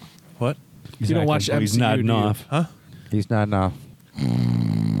watch it. What? You don't watch Oh, he's MCU, nodding do you? off. Huh? He's not enough.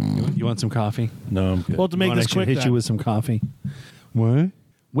 You want some coffee? No, I'm good. Well, to make Want I this should quick, hit then. you with some coffee. What?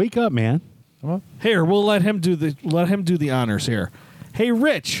 Wake up, man. Here, we'll let him do the honors here. Hey,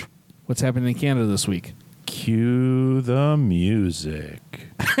 Rich, what's happening in Canada this week? Cue the music.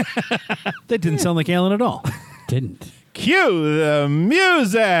 That didn't sound like Allyn at all. Didn't. Cue the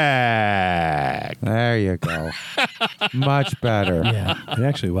music. There you go. Much better. Yeah. It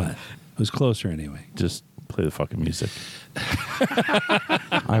actually was. It was closer anyway. Just play the fucking music.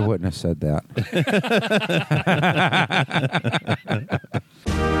 I wouldn't have said that.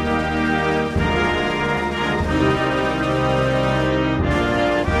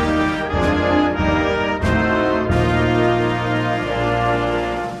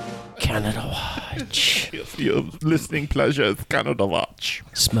 Canada Watch. Your listening pleasure is Canada Watch.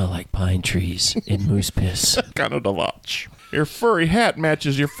 Smell like pine trees in moose piss. Canada Watch. Your furry hat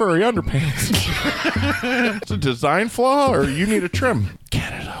matches your furry underpants. It's a design flaw, or you need a trim.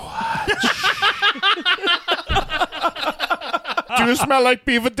 Canada Watch. Do you smell like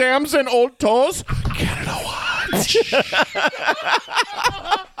beaver dams and old toes? Canada Watch.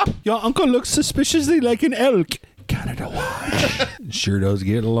 Your uncle looks suspiciously like an elk. Canada Watch. Sure does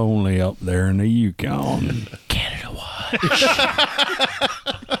get lonely up there in the Yukon. Canada Watch.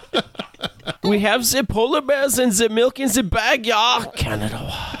 We have the polar bears and the milk in the bag, y'all. Canada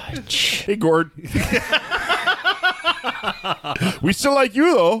Watch. Hey, Gord. We still like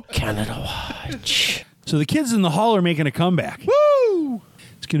you, though. Canada Watch. So the kids in the hall are making a comeback. Woo!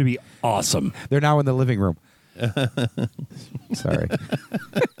 It's going to be awesome. They're now in the living room. Sorry.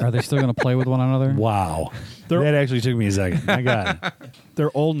 Are they still going to play with one another? Wow. That actually took me a second. I got it.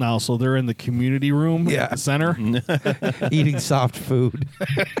 They're old now, so they're in the community room at the center. Eating soft food.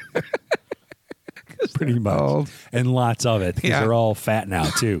 Pretty much. old. And lots of it because Yeah. they're all fat now,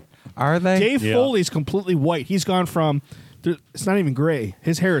 too. Are they? Dave Yeah. Foley's completely white. He's gone from, it's not even gray.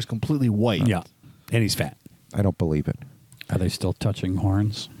 His hair is completely white. Yeah. And he's fat. I don't believe it. Are they still touching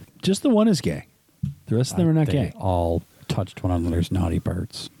horns? Just the one is gay. The rest of them are not They gay. all touched one another's naughty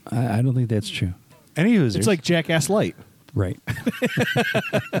parts. I don't think that's true. Any who's It's like Jackass Light. Right.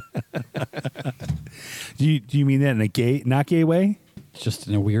 do you mean that in a gay, not gay way? It's just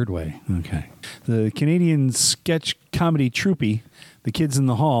in a weird way. Okay. The Canadian sketch comedy Troopy, The Kids in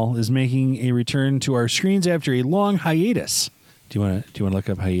the Hall, is making a return to our screens after a long hiatus. Do you want to look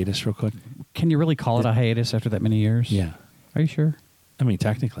up hiatus real quick? Can you really call it a hiatus after that many years? Yeah. Are you sure? I mean,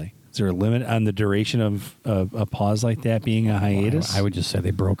 technically. Is there a limit on the duration of a pause like that being a hiatus? I would just say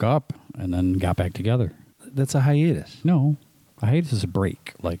they broke up and then got back together. That's a hiatus. No. A hiatus is a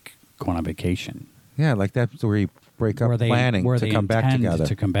break, like going on vacation. Yeah, like that's where you break up where they, planning where to they come back intend together.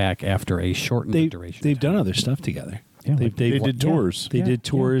 to come back after a shortened duration. They've done other stuff together. Yeah, They like- did tours. They Yeah, did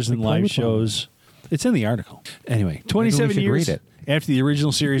tours yeah, and they play live with one another. shows. It's in the article. Anyway, Maybe 27 we should years read it. after the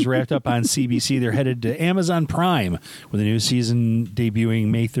original series wrapped up on CBC, they're headed to Amazon Prime with a new season debuting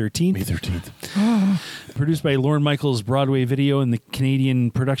May 13th. May 13th. Produced by Lorne Michaels Broadway Video and the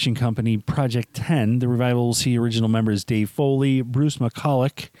Canadian production company Project 10, the revival will see original members Dave Foley, Bruce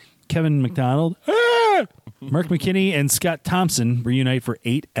McCulloch, Kevin McDonald, Mark McKinney, and Scott Thompson reunite for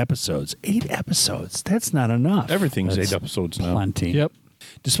 8 episodes. 8 episodes. That's not enough. Everything's That's 8 episodes now. Plenty. Yep.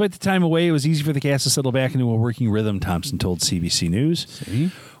 Despite the time away, it was easy for the cast to settle back into a working rhythm, Thompson told CBC News.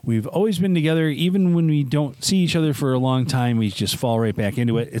 See? We've always been together. Even when we don't see each other for a long time, we just fall right back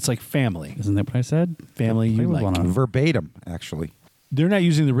into it. It's like family. Isn't that what I said? Family Play you with like. one another. Verbatim, actually. They're not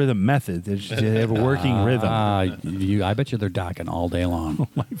using the rhythm method. They have a working rhythm. I bet you they're docking all day long. Oh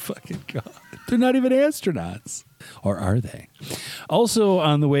my fucking God. They're not even astronauts. Or are they? Also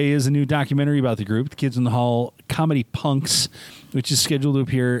on the way is a new documentary about the group, The Kids in the Hall Comedy Punks, which is scheduled to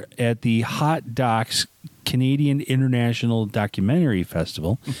appear at the Hot Docs Canadian International Documentary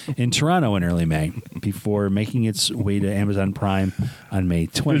Festival in Toronto in early May, before making its way to Amazon Prime on May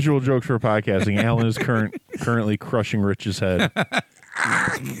 20th. Visual jokes for podcasting. Allyn is currently crushing Rich's head.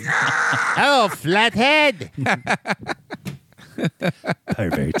 Oh, flathead.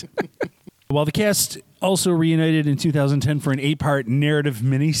 Perfect. While the cast also reunited in 2010 for an 8-part narrative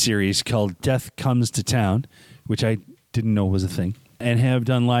miniseries called Death Comes to Town, which I didn't know was a thing, and have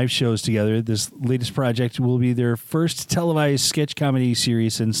done live shows together, this latest project will be their first televised sketch comedy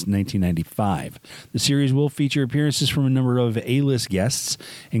series since 1995. The series will feature appearances from a number of A-list guests,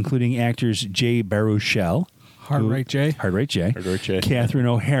 including actors Jay Baruchel, Hard J. Hard J, J. Catherine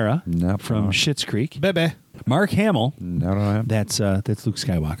O'Hara No, from no. Schitt's Creek, Bebe. Mark Hamill. No. That's Luke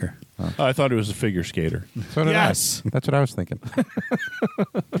Skywalker. Oh, I thought it was a figure skater. So did Yes. I. That's what I was thinking.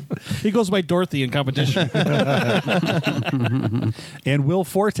 He goes by Dorothy in competition. And Will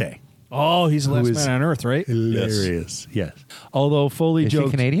Forte. Oh, he's the Who last is man on earth, right? Hilarious. Yes. Although Foley Is he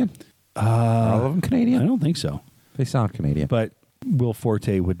joked, Canadian? All of them I Canadian? don't think so. They sound Canadian. But Will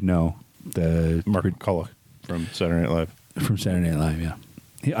Forte would know the Mark McCulloch from Saturday Night Live. from Saturday Night Live.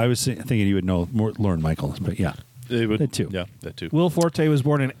 Yeah, I was thinking he would know more Lorne Michaels, but yeah, They would, That too. Yeah, that too. Will Forte was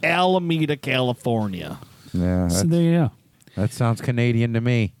born in Alameda, California. yeah, so there you go. that sounds Canadian to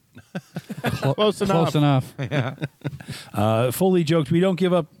me. Close enough. Close enough. Foley joked, "We don't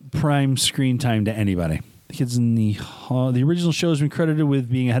give up prime screen time to anybody." The Kids in the Hall. The original show has been credited with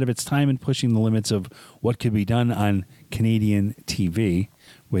being ahead of its time and pushing the limits of what could be done on Canadian TV,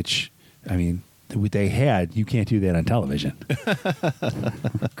 which, I mean, what they had, you can't do that on television.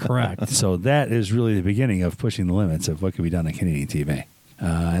 Correct. So that is really the beginning of pushing the limits of what could be done on Canadian TV.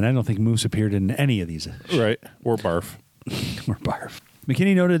 And I don't think Moose appeared in any of these. Right. Or barf. Or barf.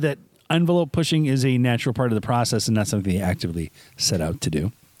 McKinney noted that envelope pushing is a natural part of the process and not something they actively set out to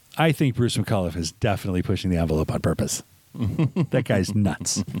do. I think Bruce McCulloch is definitely pushing the envelope on purpose. That guy's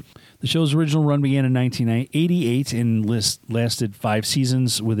nuts. The show's original run began in 1988 and lasted 5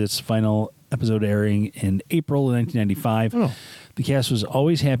 seasons, with its final episode airing in April of 1995. Oh. The cast was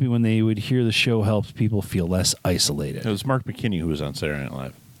always happy when they would hear the show helped people feel less isolated. It was Mark McKinney who was on Saturday Night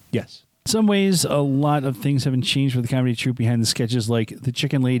Live. Yes. some ways, a lot of things haven't changed for the comedy troupe behind the sketches, like the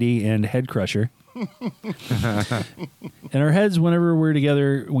Chicken Lady and Head Crusher. In our heads, whenever we're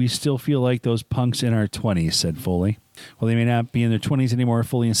together, we still feel like those punks in our 20s, said Foley. While they may not be in their 20s anymore,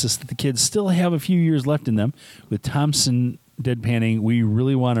 Foley insists that the kids still have a few years left in them. With Thompson deadpanning, we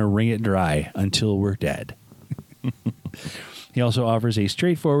really want to wring it dry until we're dead. He also offers a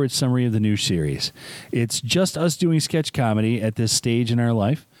straightforward summary of the new series. It's just us doing sketch comedy at this stage in our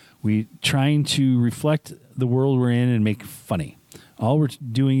life. We trying to reflect the world we're in and make funny. All we're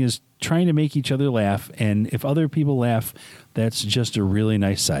doing is trying to make each other laugh, and if other people laugh, that's just a really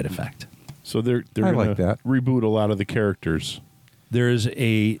nice side effect. So they're I going like to that. reboot a lot of the characters. There is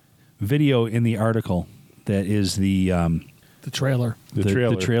a video in the article that is the trailer.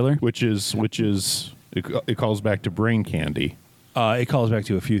 The trailer? which is it calls back to Brain Candy it calls back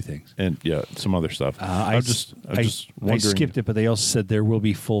to a few things. and some other stuff. I just I wondering. skipped it, but they also said there will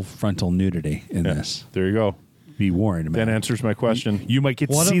be full frontal nudity in Yeah, this. there you go. Be warned, man. That answers my question. You might get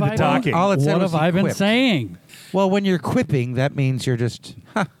to What see have the I done? talking. All it said What was have I been equipped. saying? Well, when you're quipping, that means you're just,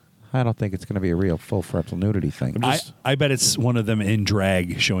 I don't think it's going to be a real full frontal nudity thing. I bet it's one of them in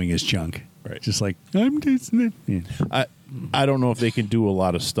drag showing his junk. Right. Just like, I'm tasting it. Yeah. I don't know if they can do a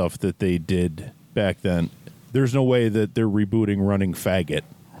lot of stuff that they did back then. There's no way that they're rebooting Running Faggot.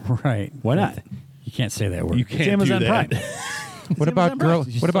 Right. Why not? You can't say that word. You can't It's Amazon do that. Prime. What about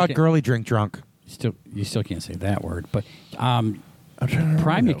You still can't- girly drink drunk? You still can't say that word. But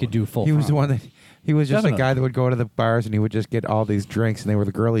Prime, you could do full. He was the frontal. one that he was just Definitely. a guy that would go to the bars and he would just get all these drinks, and they were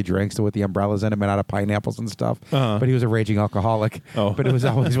the girly drinks with the umbrellas in them and out of pineapples and stuff. Uh-huh. But he was a raging alcoholic. Oh. But it was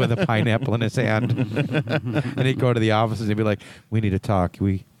always with a pineapple in his hand. And he'd go to the offices and he'd be like, "We need to talk.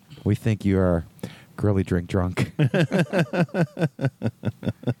 We think you are girly drink drunk."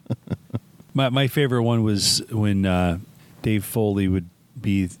 My favorite one was when Dave Foley would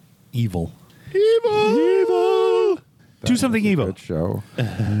be evil. Evil! Do something evil. Good show.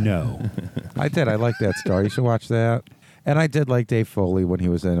 No. I did. I like that story. You should watch that. And I did like Dave Foley when he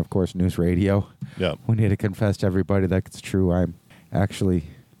was in, of course, News Radio. Yep. When he had to confess to everybody that it's true, I'm actually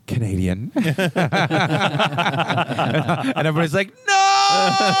Canadian. And everybody's like, "No!"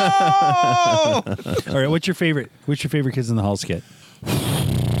 All right, what's your favorite Kids in the Hall skit?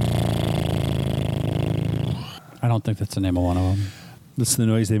 I don't think that's the name of one of them. That's the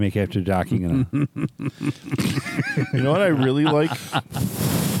noise they make after docking. And You know what I really like?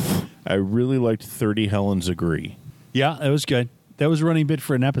 I really liked 30 Helens Agree. yeah, that was good. That was a running bit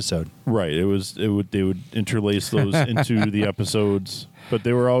for an episode. Right. They would interlace those into the episodes, but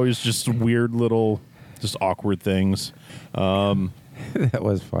they were always just weird little, just awkward things. That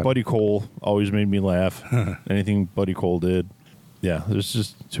was fun. Buddy Cole always made me laugh. Anything Buddy Cole did. Yeah, there's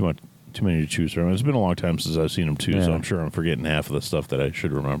just too many to choose from. It's been a long time since I've seen them too, so Yeah. I'm sure I'm forgetting half of the stuff that I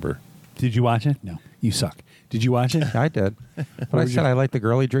should remember. Did you watch it? No. You suck. Did you watch it? I did. But I said I like the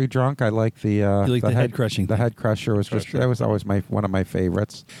girly drunk. I like the You like the head crushing The thing. head crusher was just that was always one of my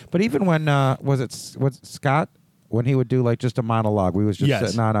favorites. But even when was Scott when he would do like just a monologue, we was just Yes.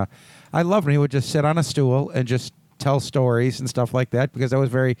 sitting on a. I loved when he would just sit on a stool and just tell stories and stuff like that because that was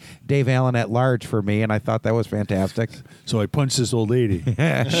very Dave Allen at large for me, and I thought that was fantastic. So I punched this old lady.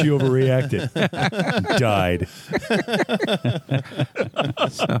 She overreacted. Died.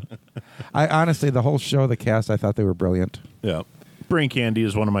 I honestly, the whole show, the cast, I thought they were brilliant. Yeah. Brain Candy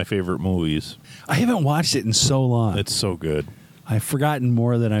is one of my favorite movies. I haven't watched it in so long. It's so good. I've forgotten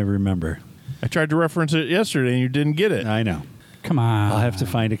more than I remember. I tried to reference it yesterday and you didn't get it. I know. Come on. I'll have to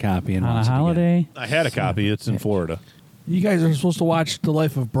find a copy and on watch a it again. holiday. I had a copy. It's in Florida. You guys are supposed to watch The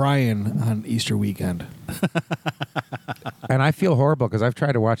Life of Brian on Easter weekend. And I feel horrible because I've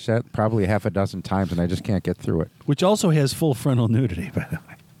tried to watch that probably half a dozen times and I just can't get through it. Which also has full frontal nudity, by the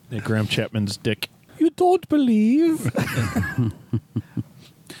way. Graham Chapman's dick. You don't believe?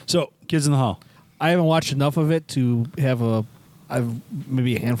 So, Kids in the Hall. I haven't watched enough of it to have I've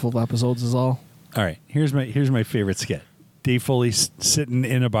maybe a handful of episodes is all. All right, here's my favorite skit. Dave Foley's sitting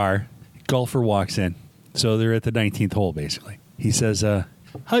in a bar. Golfer walks in. So they're at the 19th hole, basically. He says,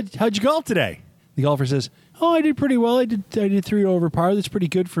 how'd you golf today? The golfer says, "Oh, I did pretty well. I did 3 over par. That's pretty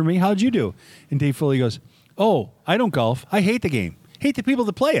good for me. How'd you do?" And Dave Foley goes, "Oh, I don't golf. I hate the game. Hate the people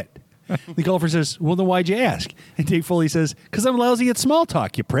that play it." The golfer says, "Well, then why'd you ask?" And Dave Foley says, "'Cause I'm lousy at small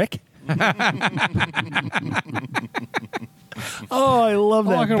talk, you prick." Oh, I love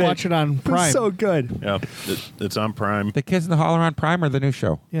that. I can bit. watch it on It was Prime. so good. Yeah. It's on Prime. The Kids in the Hall are on Prime or the new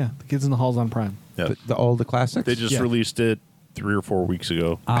show? Yeah, The Kids in the Hall's on Prime. Yeah. The classics? They just Yeah. released it 3 or 4 weeks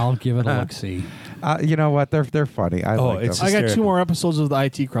ago. I'll give it a look. See. You know what? They're funny. I like it's them. I got 2 hysterical. more episodes of the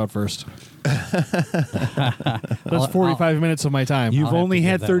IT Crowd first. That's 45 minutes of my time. You've have to only give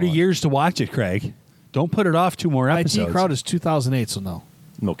had that 30 one. years to watch it, Craig. Don't put it off 2 more episodes. IT Crowd is 2008, so no.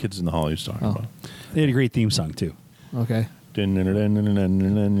 No, Kids in the Hall he was talking about. They had a great theme song, too. Okay.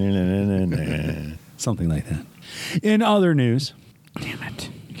 Something like that. In other news, Damn it.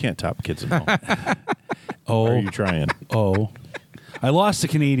 You can't top Kids in the Hall. oh, Or are you trying? I lost a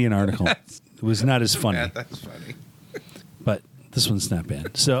Canadian article. It was not as funny. That's funny. But this one's not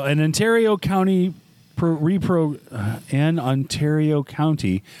bad. So, an Ontario County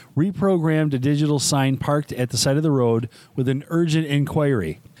reprogrammed a digital sign parked at the side of the road with an urgent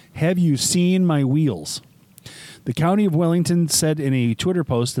inquiry. Have you seen my wheels? The County of Wellington said in a Twitter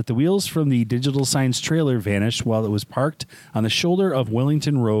post that the wheels from the digital sign's trailer vanished while it was parked on the shoulder of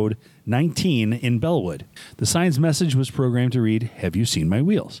Wellington Road 19 in Bellwood. The sign's message was programmed to read, "Have you seen my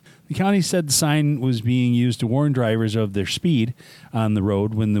wheels?" The county said the sign was being used to warn drivers of their speed on the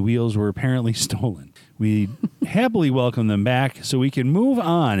road when the wheels were apparently stolen. We happily welcome them back so we can move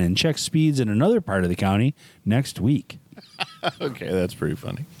on and check speeds in another part of the county next week. Okay, that's pretty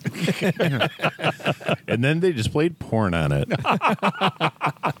funny. And then they just played porn on it.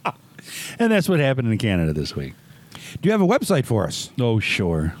 And that's what happened in Canada this week. Do you have a website for us? Oh,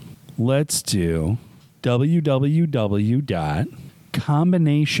 sure. Let's do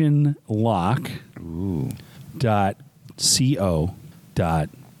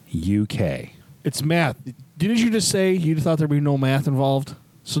www.combinationlock.co.uk. It's math. Didn't you just say you thought there'd be no math involved?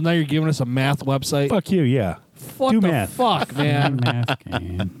 So now you're giving us a math website? Fuck you, yeah. What do the math. fuck, man? Math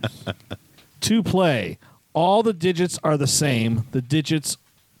games. To play, all the digits are the same. The digits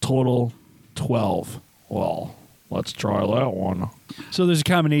total 12. Well, let's try that one. So there's a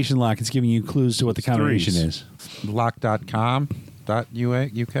combination lock. It's giving you clues to what the combination Threes. is. Lock.com.uk?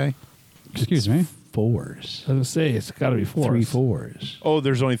 Excuse me. Fours. I was going to say, it's got to be 4. 3 fours. Oh,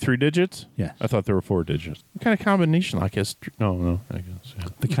 there's only 3 digits? Yeah. I thought there were 4 digits. What kind of combination? I guess. No, I guess. Yeah.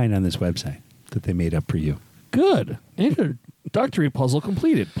 The kind on this website that they made up for you. Good. Introductory puzzle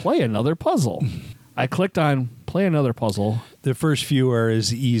completed. Play another puzzle. I clicked on play another puzzle. The first few are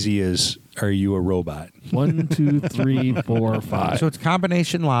as easy as are you a robot? 1, 2, 3, 4, 5. So it's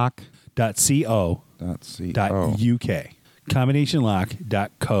combinationlock.co.uk.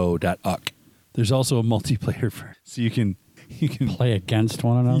 Combinationlock.co.uk. There's also a multiplayer for so you can Play against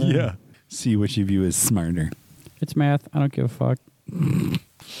one another? see which of you is smarter. It's math. I don't give a fuck.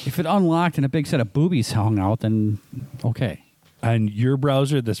 If it unlocked and a big set of boobies hung out, then okay. On your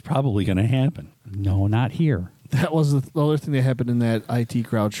browser, that's probably going to happen. No, not here. That was the other thing that happened in that IT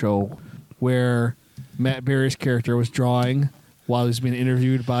Crowd show where Matt Berry's character was drawing while he's being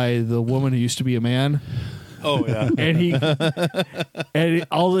interviewed by the woman who used to be a man. Oh, yeah. And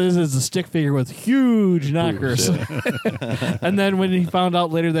all it is a stick figure with huge knockers. And then when he found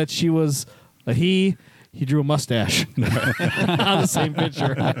out later that she was a he drew a mustache on the same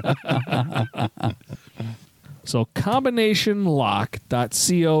picture. So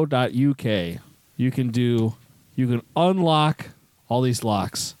combinationlock.co.uk. You can unlock all these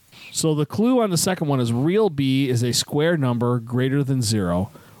locks. So the clue on the second one is real B is a square number greater than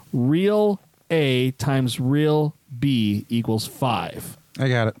 0. Real A times real B equals 5. I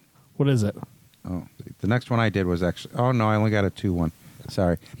got it. What is it? Oh, the next one I did was actually. Oh no, I only got a 2-1.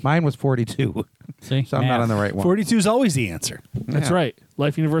 Sorry, mine was 42. See? So I'm not on the right one. 42 is always the answer. That's Yeah. right.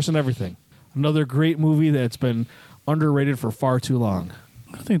 Life, Universe, and Everything. Another great movie that's been underrated for far too long.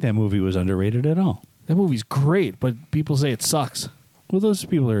 I don't think that movie was underrated at all. That movie's great, but people say it sucks. Well, those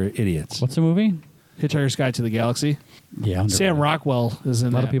people are idiots. What's the movie? Hitchhiker's Guide to the Galaxy. Yeah, underrated. Sam Rockwell is in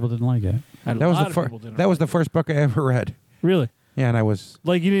A that. lot of people didn't like it. And That a was lot the of first. people didn't That was like the first book I ever read. it. Really? Yeah, and I was.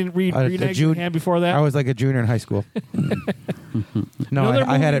 Like you didn't read a Green Eggs June- and Ham before that? I was like a junior in high school. No, Another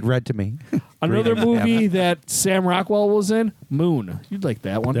I had movie- it read to me. Another Green Eggs and Ham. movie that Sam Rockwell was in, Moon. You'd like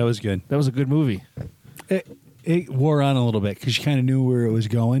that one. That was good. That was a good movie. It wore on a little bit because you kind of knew where it was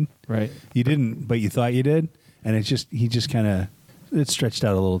going. Right. You didn't, but you thought you did. And he just kind of, it stretched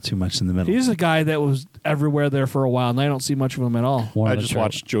out a little too much in the middle. He's a guy that was everywhere there for a while, and I don't see much of him at all. I just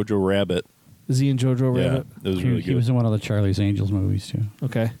watched Jojo Rabbit. Is he in Jojo Yeah, Rabbit? it was He, really he good. was in one of the Charlie's Angels movies, too.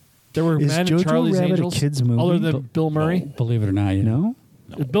 Okay. There were Is men in Jojo Charlie's Rabbit a Angels. kid's movie? Other than Bill Murray? Believe it or not, No?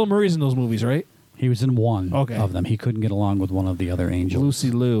 Bill Murray's in those movies, right? he was in one Okay. of them. He couldn't get along with one of the other angels. Lucy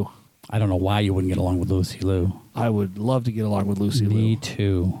Liu. I don't know why you wouldn't get along with Lucy Liu. I would love to get along with Lucy Me Liu.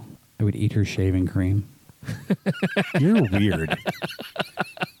 too. I would eat her shaving cream. You're weird.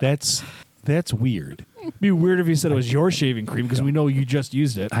 That's weird. It'd be weird if you said it was your shaving cream because we know you just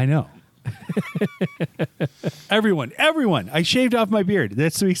used it. I know. Everyone, I shaved off my beard.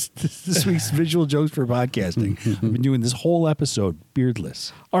 That's this week's visual jokes for podcasting. I've been doing this whole episode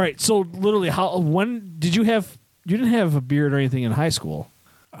beardless. All right, so literally, when did you have? You didn't have a beard or anything in high school.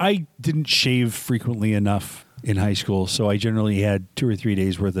 I didn't shave frequently enough in high school, so I generally had 2 or 3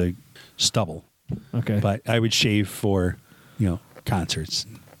 days worth of stubble. Okay, But I would shave for, concerts.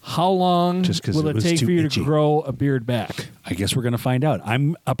 how long Just 'cause will it it was take too for you itchy. to grow a beard back? I guess we're going to find out.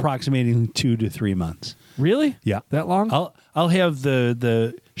 I'm approximating 2 to 3 months. Really? Yeah. that long? I'll have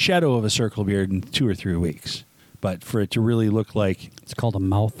the shadow of a circle beard in 2 or 3 weeks. But for it to really look like It's called a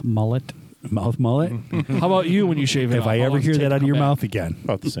mouth mullet. mouth mullet, How about you when you shave it? if off? I How ever long does hear it take that to out of come your back? mouth again,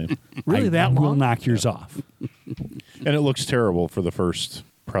 About the same. Really, I that will long? knock yours off. And it looks terrible for the first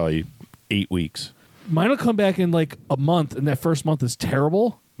probably 8 weeks. Mine will come back in like a month, and that first month is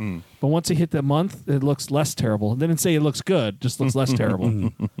terrible. But once you hit that month, it looks less terrible. They didn't say it looks good; just looks less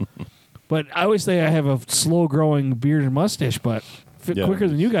terrible. But I always say I have a slow-growing beard and mustache, but Yeah. quicker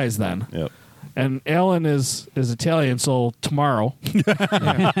than you guys then. Yep. And Allyn is Italian, so tomorrow.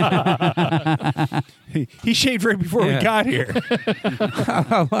 He shaved right before we Yeah. got here.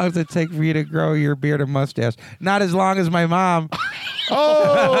 How long does it take for you to grow your beard and mustache? Not as long as my mom.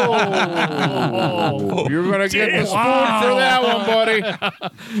 Oh, you're gonna get the spoon for that one, buddy.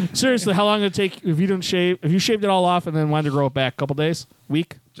 Seriously, how long did it take if you didn't shave? If you shaved it all off and then wanted to grow it back, couple days,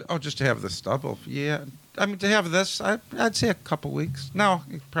 week? Oh, just to have the stubble. Yeah. I mean, to have this, I'd say a couple weeks. No,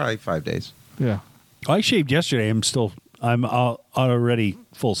 probably 5 days. Yeah. I shaved yesterday. I'm already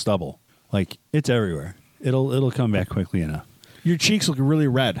full stubble. Like it's everywhere. It'll come back quickly enough. Your cheeks look really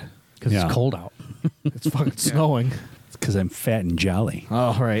red. Because Yeah. it's cold out. It's fucking snowing. It's because I'm fat and jolly.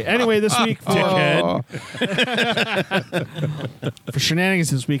 All right. Anyway, this week Dickhead. for Shenanigans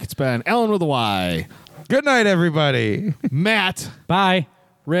this week, it's been Allyn with a Y, Good night, everybody. Matt, Bye.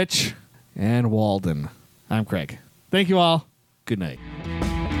 Rich, and Walden. I'm Craig. Thank you all. Good night.